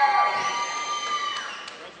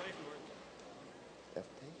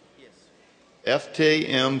 Efte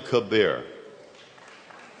M. Kabir.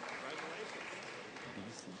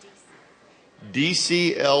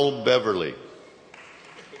 DC L. Beverly.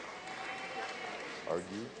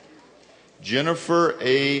 Jennifer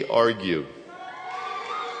A. Argue.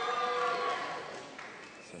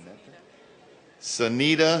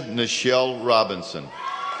 Sanita Nichelle Robinson.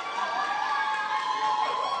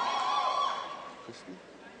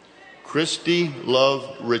 Christy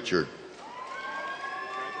Love Richard.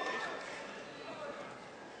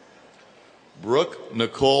 Brooke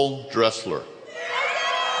Nicole Dressler.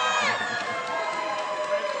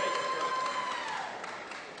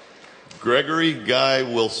 Gregory Guy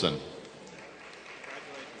Wilson.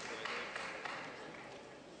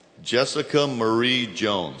 Jessica Marie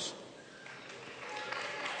Jones.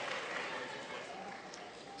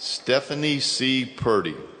 Stephanie C.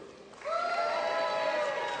 Purdy.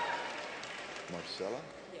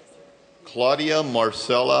 Claudia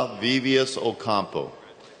Marcela Vivius Ocampo.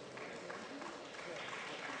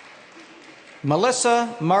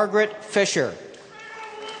 Melissa Margaret Fisher.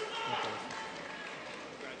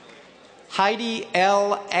 Heidi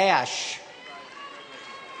L. Ash.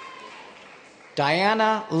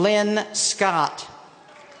 Diana Lynn Scott.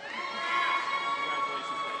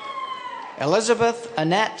 Elizabeth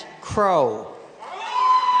Annette Crow.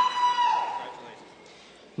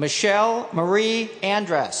 Michelle Marie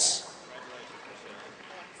Andress.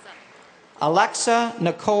 Alexa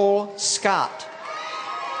Nicole Scott.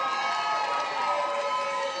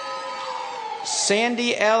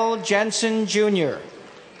 Sandy L. Jensen Jr.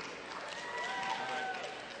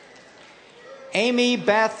 Amy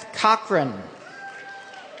Beth Cochran.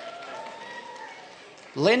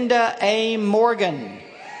 Linda A. Morgan.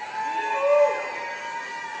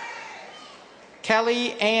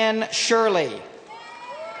 Kelly Ann Shirley.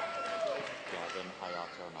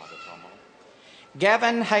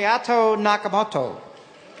 Gavin Hayato Nakamoto.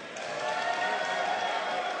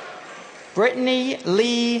 Brittany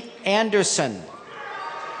Lee Anderson.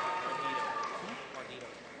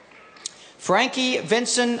 Frankie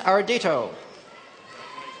Vincent Ardito.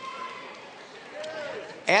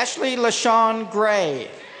 Ashley LaShawn Gray.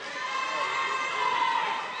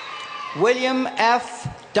 William F.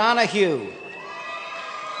 Donahue.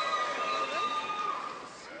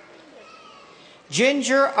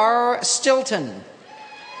 Ginger R. Stilton.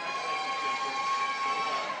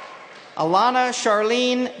 Alana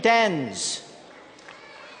Charlene Denz.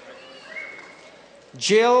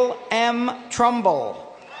 Jill M.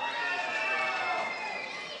 Trumbull.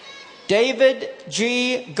 David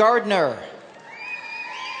G. Gardner.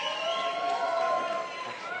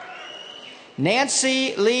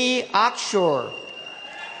 Nancy Lee Akshur.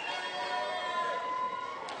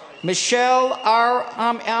 Michelle R.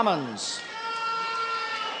 Ammons.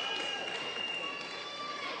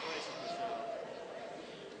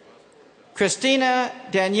 Christina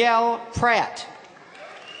Danielle Pratt.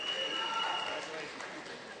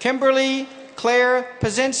 Kimberly Claire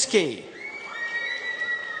Pazinski.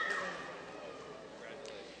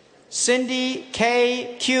 Cindy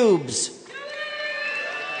K. Cubes.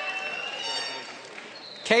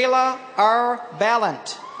 Kayla R.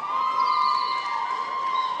 Ballant.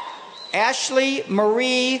 Ashley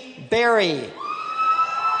Marie Berry.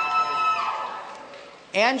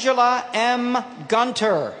 Angela M.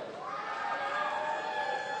 Gunter.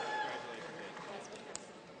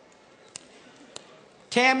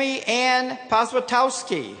 Tammy Ann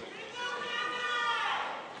Poswatowski.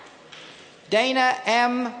 Dana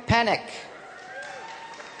M. Penick.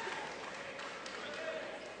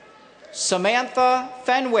 Samantha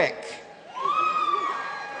Fenwick.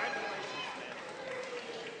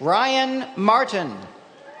 Ryan Martin.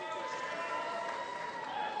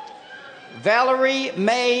 Valerie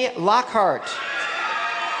May Lockhart.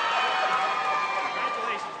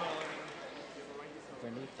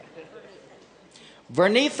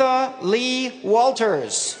 Vernitha Lee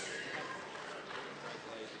Walters.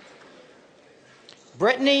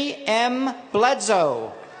 Brittany M.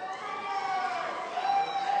 Bledsoe.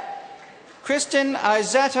 Kristen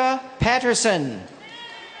Izetta Patterson.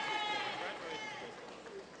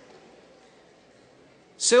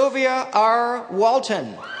 Sylvia R.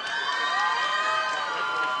 Walton.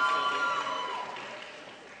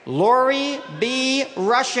 Lori B.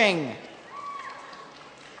 Rushing.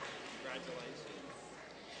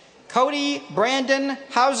 Cody Brandon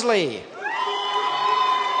Housley.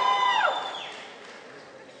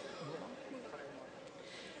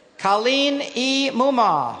 Colleen E.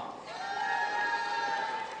 Muma.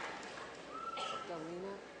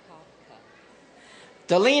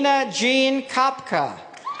 Delina Jean Kopka.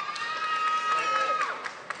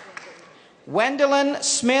 Wendelin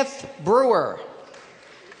Smith Brewer.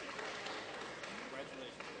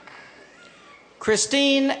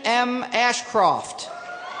 Christine M. Ashcroft.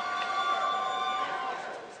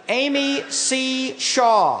 Amy C.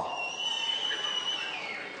 Shaw.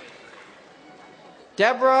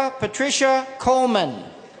 Deborah Patricia Coleman.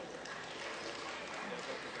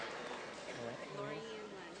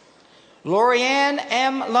 Lorianne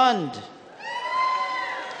M. Lund.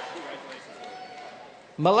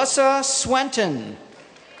 Melissa Swenton.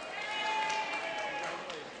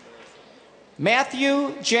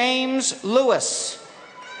 Matthew James Lewis.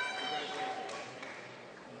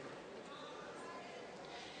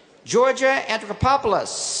 Georgia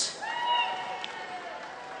Anthropopoulos.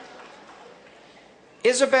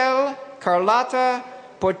 Isabel Carlotta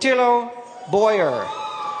Portillo Boyer.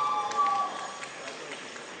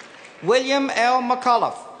 William L.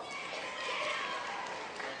 McAuliffe.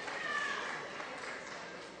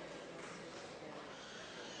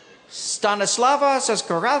 Stanislava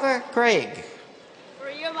Zaskarava Craig.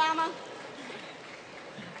 For you, Mama.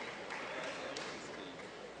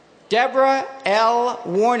 Deborah L.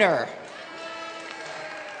 Warner.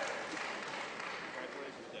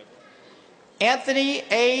 Anthony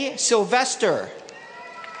A. Sylvester.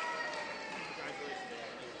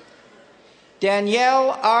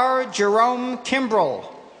 Danielle R. Jerome Kimbrell.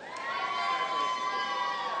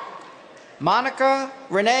 Monica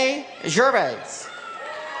Renee Gervais.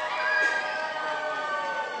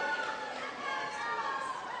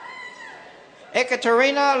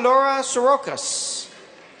 Ekaterina Laura Sorokas.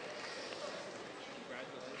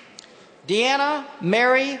 Deanna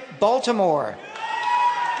Mary Baltimore.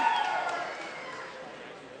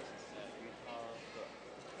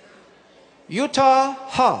 Utah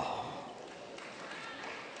Ha.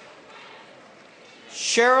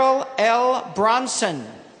 Cheryl L. Bronson.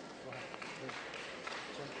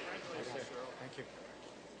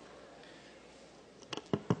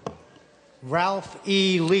 Ralph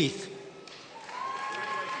E. Leith.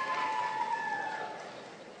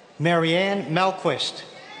 Marianne Melquist.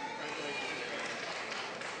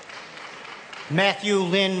 Matthew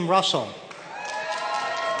Lynn Russell.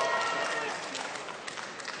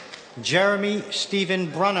 Jeremy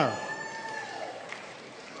Stephen Brunner.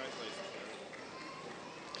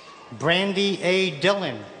 Brandy A.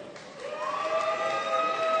 Dillon.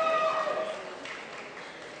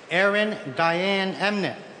 Erin Diane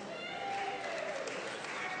Emnett.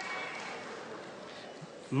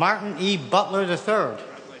 Martin E. Butler III.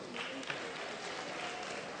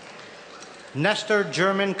 Nestor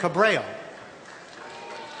German Cabrera.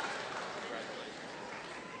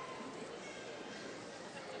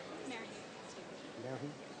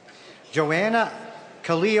 Joanna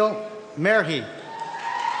Khalil Merhi.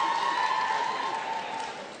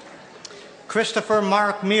 Christopher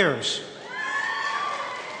Mark Mears.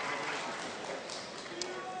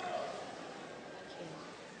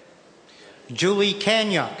 Julie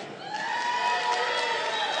Kanyuk.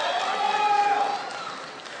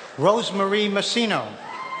 Rosemarie Messino.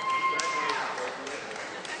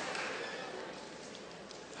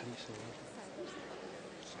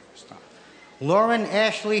 Lauren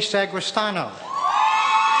Ashley Sagristano.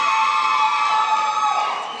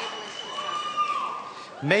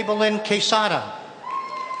 Maybelline Quesada.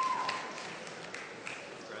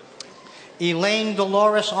 Elaine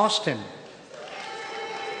Dolores Austin.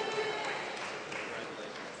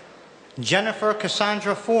 Jennifer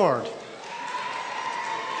Cassandra Ford.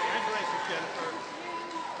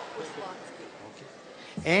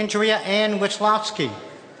 Andrea Ann Wislowski.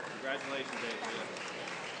 Congratulations, Andrea.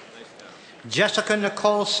 Nice job. Jessica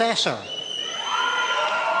Nicole Sasser.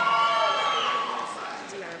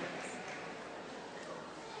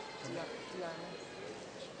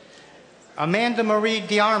 Amanda Marie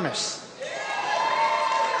Diarmas.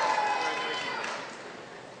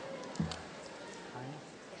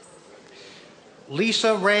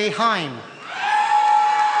 Lisa Ray Hine.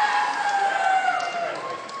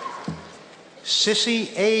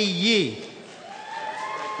 Sissy A. Yee.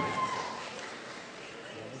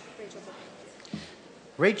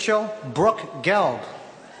 Rachel Brooke Gelb.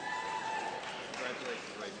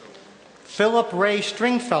 Philip Ray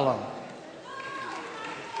Stringfellow.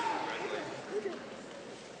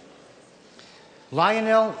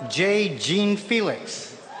 Lionel J. Jean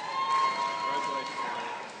Felix.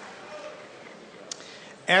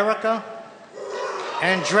 Erica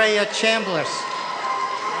Andrea Chambliss.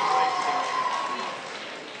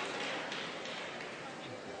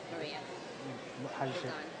 How do you say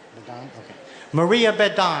it? Bedan? Okay. Maria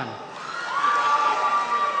Bedan.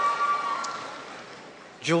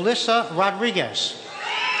 Julissa Rodriguez.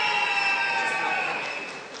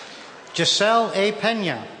 Giselle A.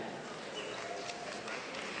 Pena.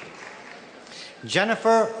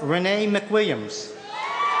 Jennifer Renee McWilliams.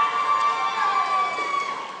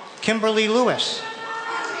 Kimberly Lewis.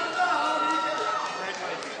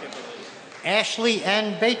 Ashley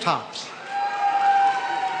N. Baytops.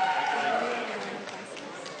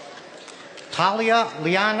 Talia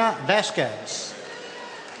Liana Vasquez.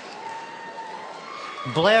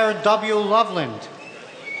 Blair W. Loveland.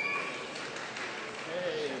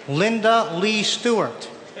 Linda Lee Stewart.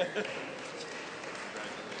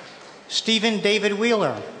 Stephen David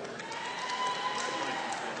Wheeler.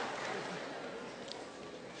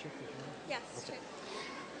 Yes, Chick.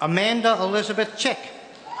 Amanda Elizabeth Chick.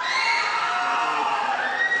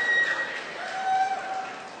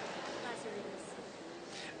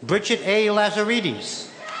 Bridget A. Lazaridis.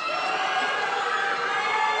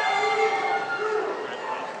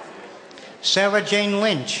 Sarah Jane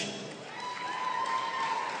Lynch.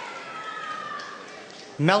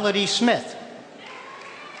 Melody Smith.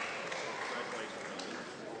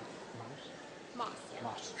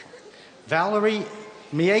 Valerie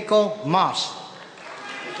Mieko Moss.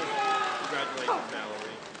 Congratulations,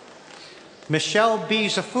 Valerie. Michelle B.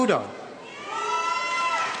 Zafudo.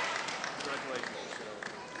 Congratulations,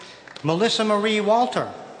 Michelle. Melissa Marie Walter.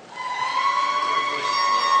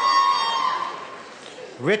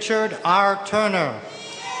 Richard R. Turner.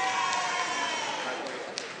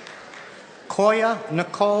 Koya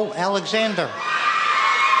Nicole Alexander.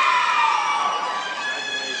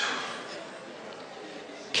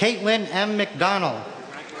 Caitlin M. McDonald.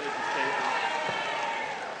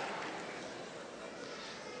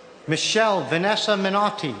 Michelle Vanessa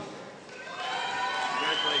Minotti.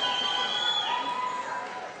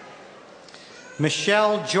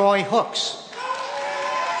 Michelle Joy Hooks.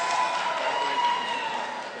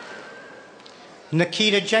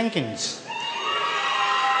 Nikita Jenkins.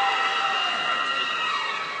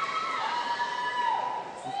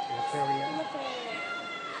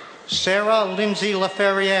 Sarah Lindsay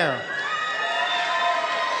LaFerriere.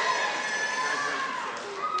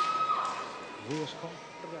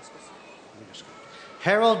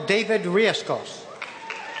 Harold David Riascos.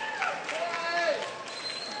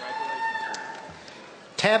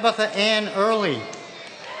 Tabitha Ann Early.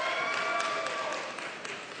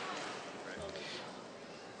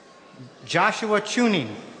 Joshua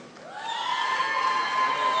Tuning.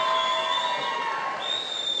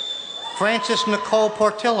 Frances Nicole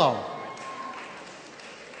Portillo.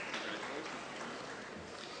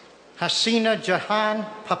 Hasina Jahan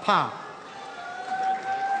Papa.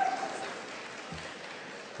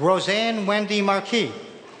 Roseanne Wendy Marquis.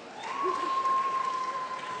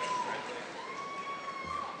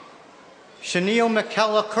 Chanel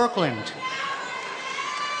McKella Kirkland.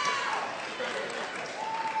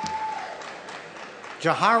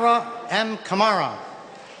 Jahara M. Kamara.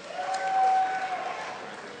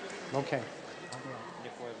 Okay.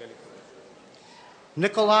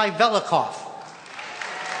 Nikolai Velikov.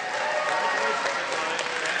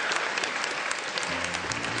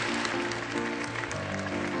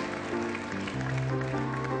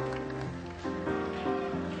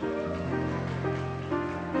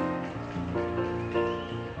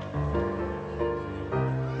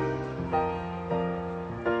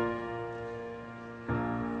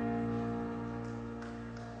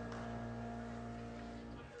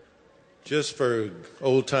 Just for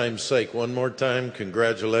old time's sake, one more time,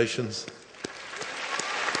 congratulations.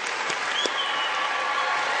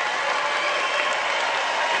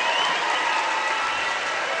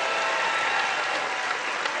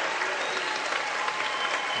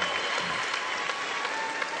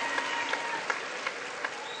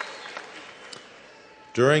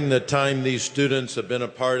 During the time these students have been a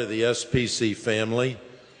part of the SPC family,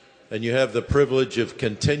 and you have the privilege of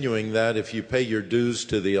continuing that if you pay your dues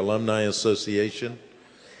to the Alumni Association.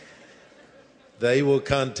 They will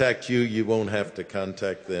contact you. You won't have to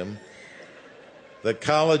contact them. The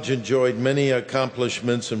college enjoyed many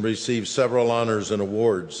accomplishments and received several honors and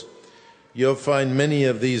awards. You'll find many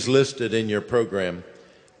of these listed in your program.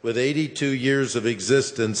 With 82 years of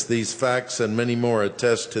existence, these facts and many more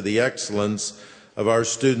attest to the excellence of our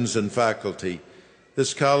students and faculty.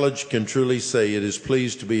 This college can truly say it is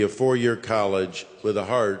pleased to be a four-year college with the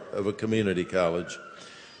heart of a community college.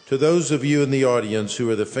 To those of you in the audience who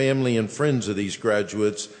are the family and friends of these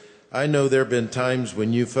graduates, I know there have been times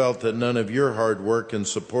when you felt that none of your hard work and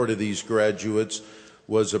support of these graduates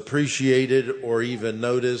was appreciated or even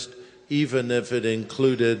noticed, even if it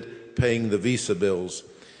included paying the visa bills.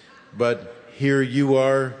 But here you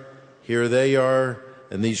are, here they are,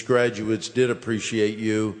 and these graduates did appreciate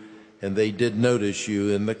you, and they did notice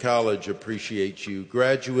you, and the college appreciates you.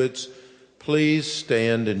 Graduates, please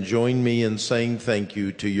stand and join me in saying thank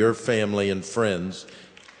you to your family and friends.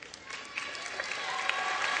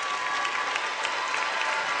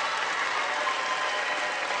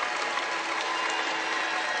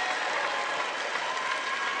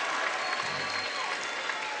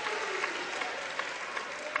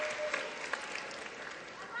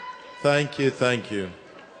 Thank you, thank you.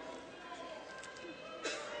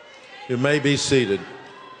 You may be seated.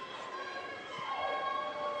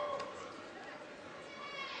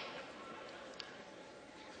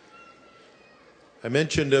 I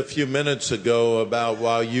mentioned a few minutes ago about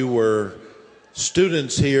while you were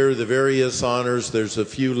students here, the various honors, there's a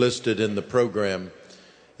few listed in the program.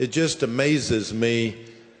 It just amazes me,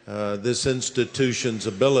 this institution's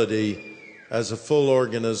ability as a full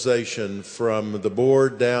organization, from the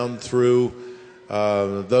board down through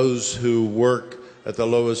those who work at the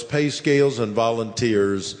lowest pay scales and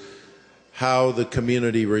volunteers, how the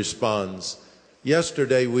community responds.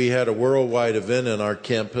 Yesterday, we had a worldwide event on our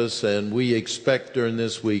campus, and we expect during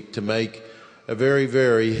this week to make a very,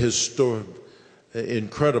 very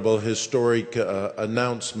incredible historic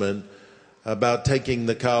announcement about taking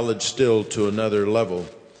the college still to another level.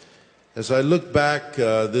 As I look back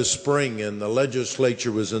this spring and the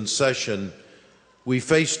legislature was in session, we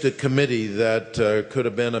faced a committee that could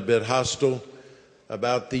have been a bit hostile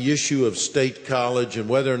about the issue of state college and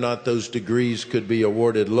whether or not those degrees could be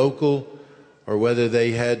awarded local or whether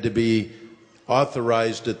they had to be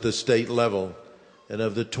authorized at the state level. And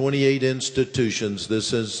of the 28 institutions,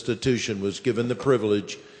 this institution was given the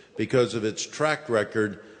privilege, because of its track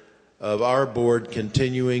record, of our board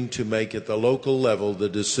continuing to make at the local level the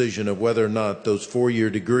decision of whether or not those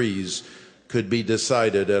four-year degrees could be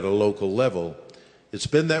decided at a local level. It's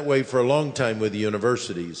been that way for a long time with the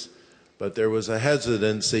universities, but there was a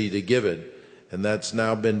hesitancy to give it, and that's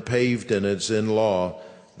now been paved, and it's in law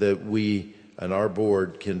that we and our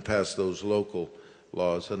board can pass those local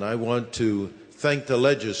laws. And I want to thank the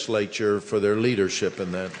legislature for their leadership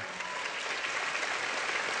in that.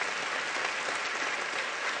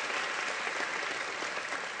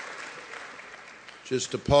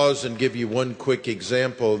 Just to pause and give you one quick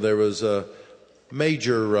example, there was a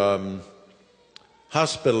major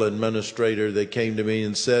hospital administrator that came to me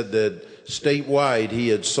and said that statewide he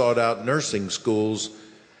had sought out nursing schools,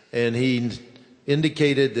 and he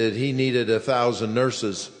indicated that he needed 1,000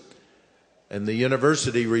 nurses. And the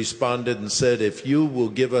university responded and said, if you will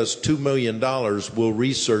give us $2 million, we'll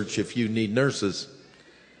research if you need nurses.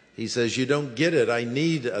 He says, you don't get it. I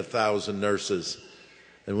need 1,000 nurses.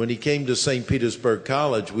 And when he came to St. Petersburg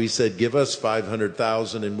College, we said, give us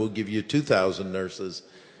 500,000 and we'll give you 2,000 nurses.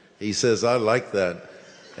 He says, I like that.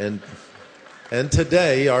 And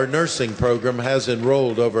today, our nursing program has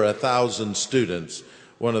enrolled over 1,000 students,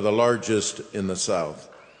 one of the largest in the South.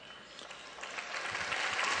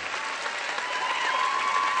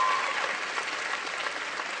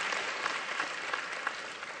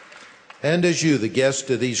 And as you, the guests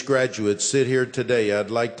of these graduates, sit here today,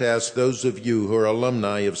 I'd like to ask those of you who are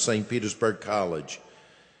alumni of St. Petersburg College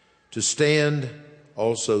to stand,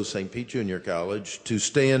 also St. Pete Jr. College, to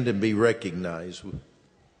stand and be recognized.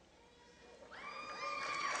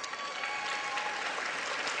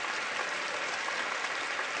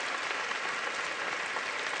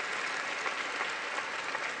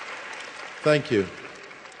 Thank you.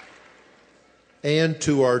 And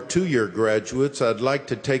to our two-year graduates, I'd like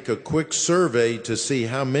to take a quick survey to see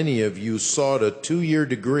how many of you sought a two-year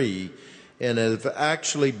degree and have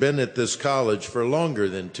actually been at this college for longer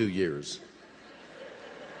than 2 years.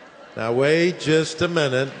 Now, wait just a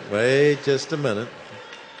minute. Wait just a minute.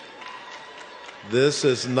 This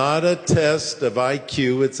is not a test of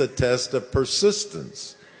IQ. It's a test of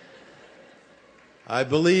persistence. I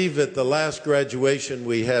believe at the last graduation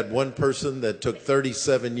we had one person that took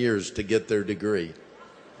 37 years to get their degree.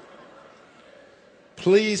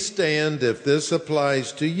 Please stand if this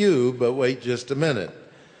applies to you, but wait just a minute.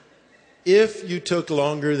 If you took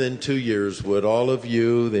longer than 2 years, would all of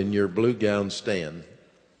you in your blue gown stand?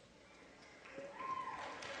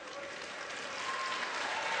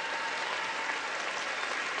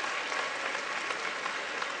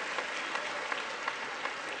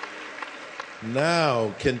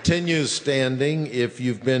 Now, continue standing if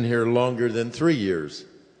you've been here longer than 3 years,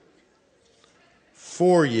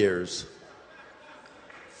 4 years,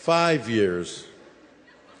 5 years,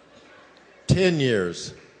 10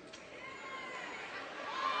 years.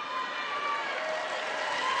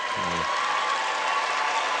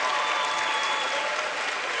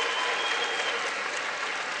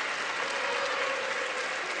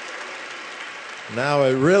 Now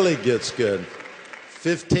it really gets good.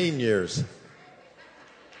 15 years.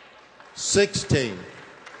 16,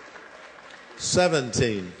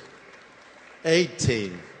 17,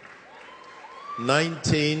 18,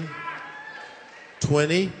 19,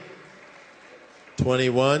 20,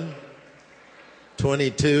 21,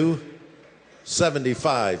 22,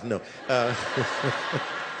 75, no,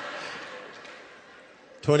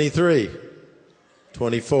 23,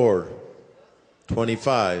 24,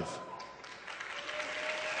 25,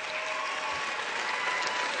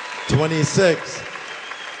 26,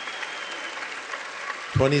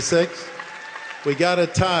 26? We got a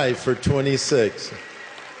tie for 26.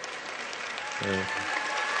 Yeah.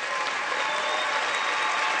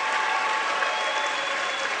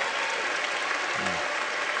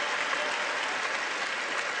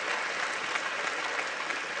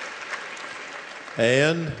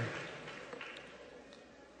 And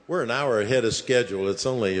we're an hour ahead of schedule. It's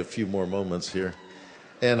only a few more moments here.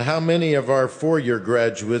 And how many of our four-year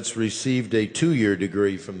graduates received a two-year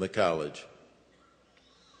degree from the college?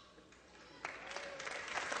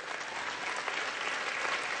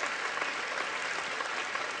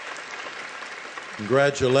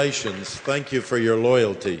 Congratulations. Thank you for your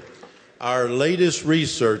loyalty. Our latest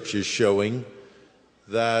research is showing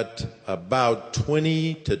that about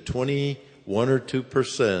 20 to 21 or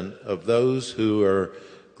 2% of those who are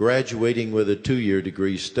graduating with a 2-year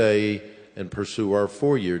degree stay and pursue our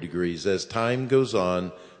 4-year degrees. As time goes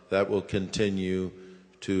on, that will continue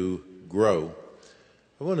to grow.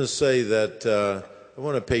 I want to say that I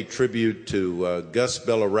want to pay tribute to Gus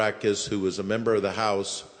Belarakis, who was a member of the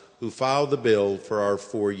House who filed the bill for our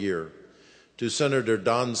 4-year, to Senator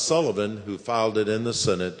Don Sullivan, who filed it in the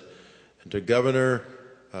Senate, and to Governor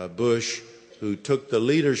Bush, who took the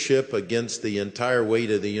leadership against the entire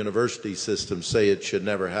weight of the university system, say it should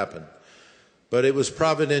never happen. But it was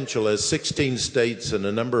providential, as 16 states and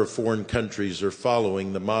a number of foreign countries are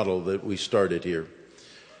following the model that we started here.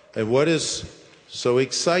 And what is so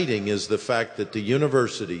exciting is the fact that the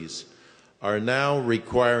universities are now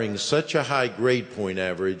requiring such a high grade point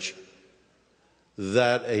average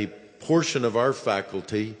that a portion of our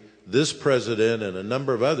faculty, this president and a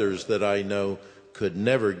number of others that I know, could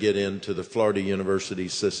never get into the Florida university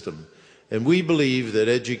system. And we believe that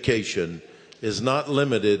education is not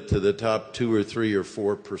limited to the top 2 or 3 or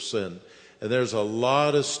 4%. And there's a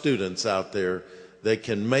lot of students out there that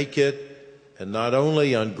can make it, and not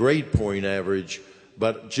only on grade point average,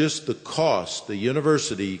 but just the cost, the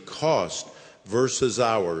university cost versus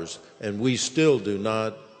ours. And we still do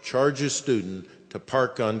not charge a student to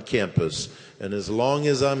park on campus. And as long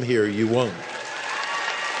as I'm here, you won't.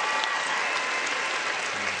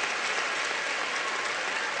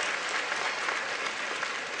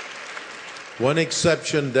 One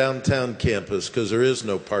exception, downtown campus, because there is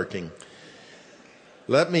no parking.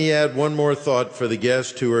 Let me add one more thought for the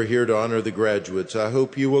guests who are here to honor the graduates. I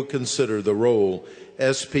hope you will consider the role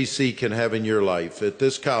SPC can have in your life. At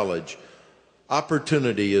this college,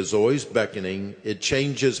 opportunity is always beckoning. It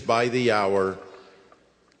changes by the hour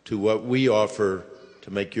to what we offer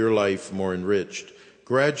to make your life more enriched.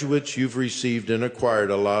 Graduates, you've received and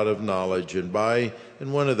acquired a lot of knowledge and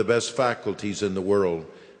one of the best faculties in the world.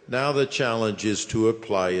 Now the challenge is to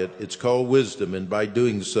apply it. It's called wisdom, and by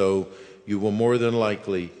doing so, you will more than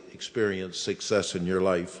likely experience success in your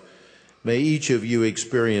life. May each of you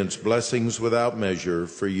experience blessings without measure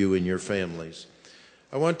for you and your families.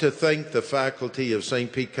 I want to thank the faculty of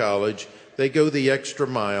St. Pete College. They go the extra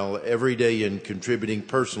mile every day in contributing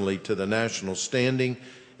personally to the national standing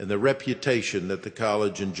and the reputation that the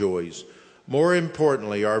college enjoys. More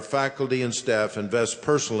importantly, our faculty and staff invest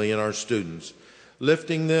personally in our students,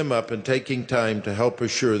 lifting them up and taking time to help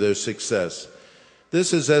assure their success.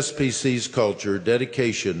 This is SPC's culture,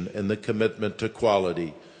 dedication, and the commitment to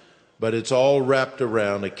quality. But it's all wrapped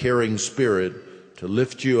around a caring spirit to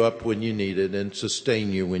lift you up when you need it and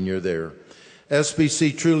sustain you when you're there.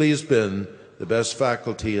 SPC truly has been the best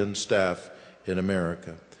faculty and staff in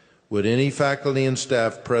America. Would any faculty and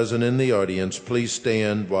staff present in the audience please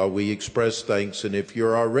stand while we express thanks, and if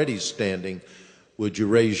you're already standing, would you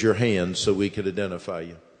raise your hand so we could identify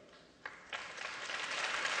you?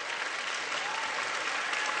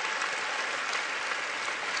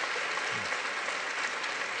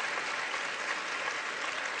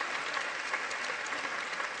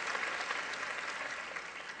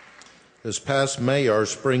 This past May, our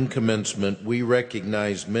spring commencement, we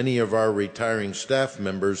recognized many of our retiring staff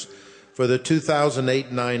members for the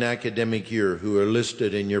 2008-09 academic year who are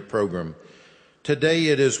listed in your program. Today,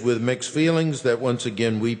 it is with mixed feelings that once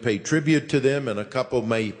again we pay tribute to them, and a couple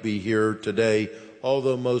may be here today,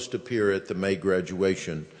 although most appear at the May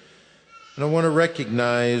graduation. And I want to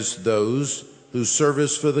recognize those whose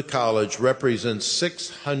service for the college represents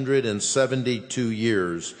 672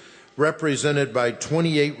 years, represented by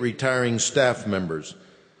 28 retiring staff members.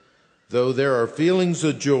 Though there are feelings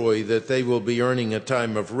of joy that they will be earning a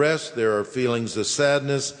time of rest, there are feelings of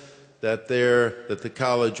sadness that the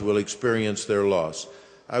college will experience their loss.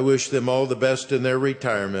 I wish them all the best in their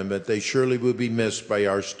retirement, but they surely will be missed by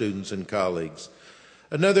our students and colleagues.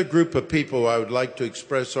 Another group of people I would like to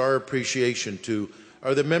express our appreciation to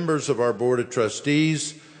are the members of our Board of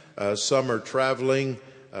Trustees. Some are traveling.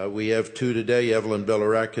 We have two today, Evelyn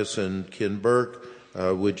Belarakis and Ken Burke.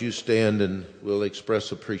 Would you stand and we'll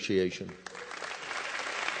express appreciation.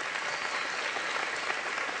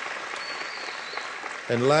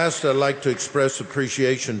 And last, I'd like to express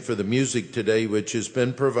appreciation for the music today, which has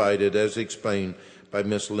been provided, as explained, by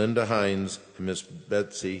Miss Linda Hines and Miss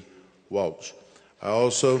Betsy Walsh. I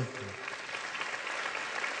also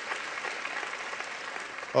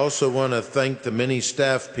want to thank the many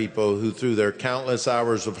staff people who, through their countless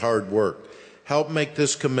hours of hard work, helped make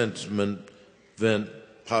this commencement event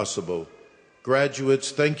possible.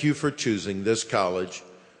 Graduates, thank you for choosing this college.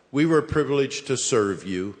 we were privileged to serve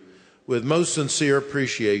you. With most sincere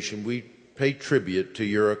appreciation, we pay tribute to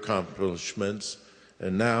your accomplishments.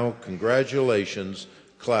 And now, congratulations,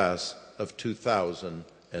 class of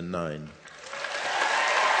 2009.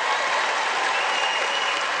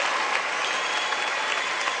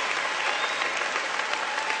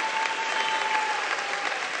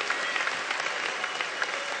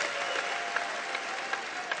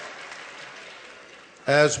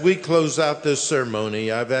 As we close out this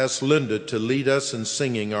ceremony, I've asked Linda to lead us in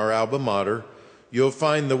singing our alma mater. You'll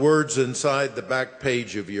find the words inside the back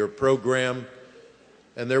page of your program,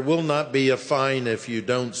 and there will not be a fine if you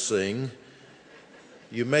don't sing.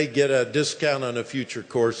 You may get a discount on a future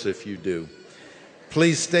course if you do.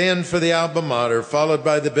 Please stand for the alma mater, followed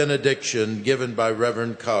by the benediction given by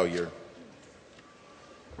Reverend Collier.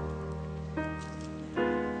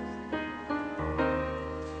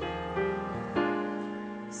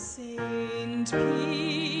 Saint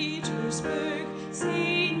Petersburg,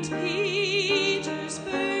 Saint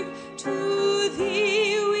Petersburg, to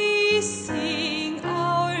thee we sing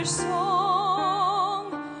our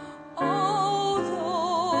song.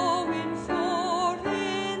 Although in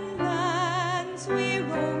foreign lands we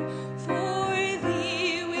roam, for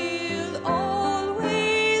thee we'll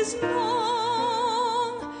always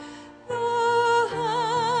long. The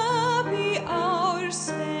happy hours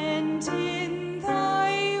spent in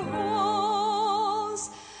thy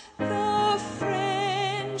halls, the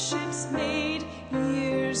friendships made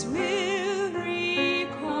years will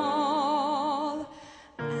recall,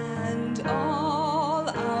 and all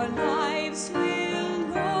our lives will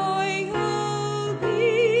loyal be.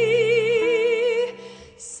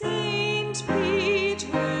 Saint Petersburg,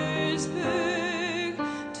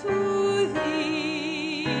 to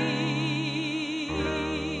thee.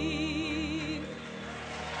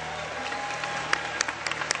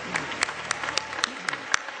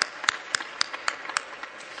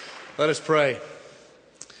 Let us pray.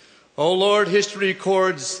 O Lord, history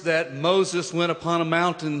records that Moses went upon a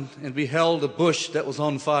mountain and beheld a bush that was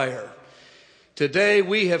on fire. Today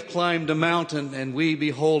we have climbed a mountain and we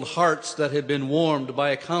behold hearts that have been warmed by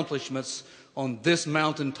accomplishments on this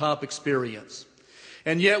mountaintop experience.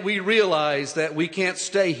 And yet we realize that we can't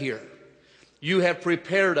stay here. You have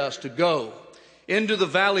prepared us to go into the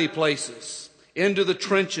valley places, into the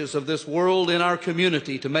trenches of this world in our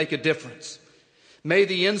community to make a difference. May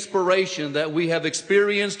the inspiration that we have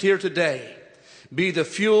experienced here today be the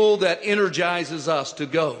fuel that energizes us to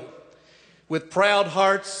go. With proud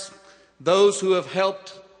hearts, those who have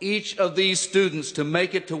helped each of these students to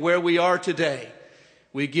make it to where we are today,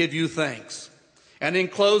 we give you thanks. And in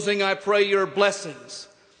closing, I pray your blessings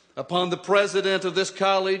upon the president of this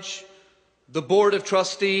college, the board of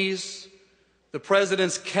trustees, the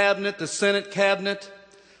president's cabinet, the Senate cabinet,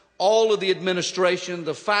 all of the administration,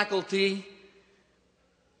 the faculty,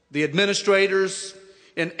 the administrators,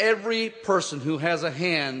 and every person who has a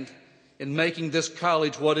hand in making this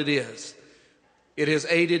college what it is. It has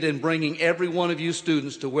aided in bringing every one of you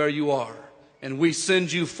students to where you are, and we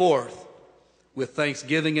send you forth with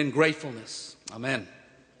thanksgiving and gratefulness. Amen.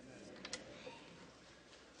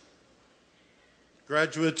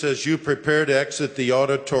 Graduates, as you prepare to exit the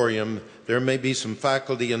auditorium, there may be some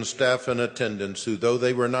faculty and staff in attendance who, though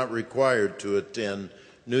they were not required to attend,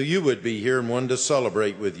 knew you would be here and wanted to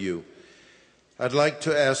celebrate with you. I'd like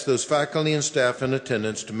to ask those faculty and staff in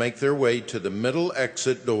attendance to make their way to the middle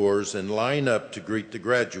exit doors and line up to greet the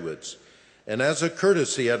graduates. And as a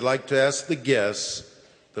courtesy, I'd like to ask the guests,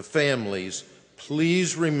 the families,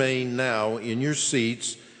 please remain now in your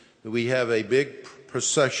seats. We have a big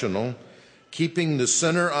processional, keeping the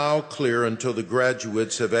center aisle clear until the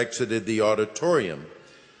graduates have exited the auditorium.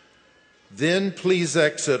 Then please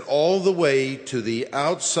exit all the way to the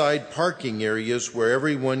outside parking areas where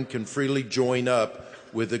everyone can freely join up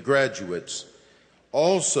with the graduates.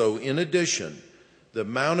 Also, in addition, the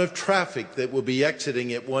amount of traffic that will be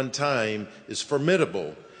exiting at one time is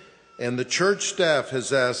formidable, and the church staff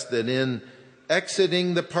has asked that in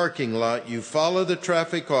exiting the parking lot, you follow the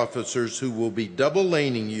traffic officers who will be double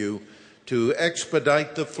laning you to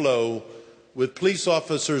expedite the flow, with police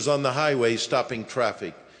officers on the highway stopping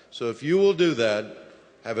traffic. So if you will do that,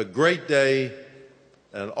 have a great day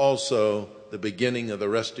and also the beginning of the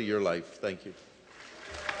rest of your life. Thank you.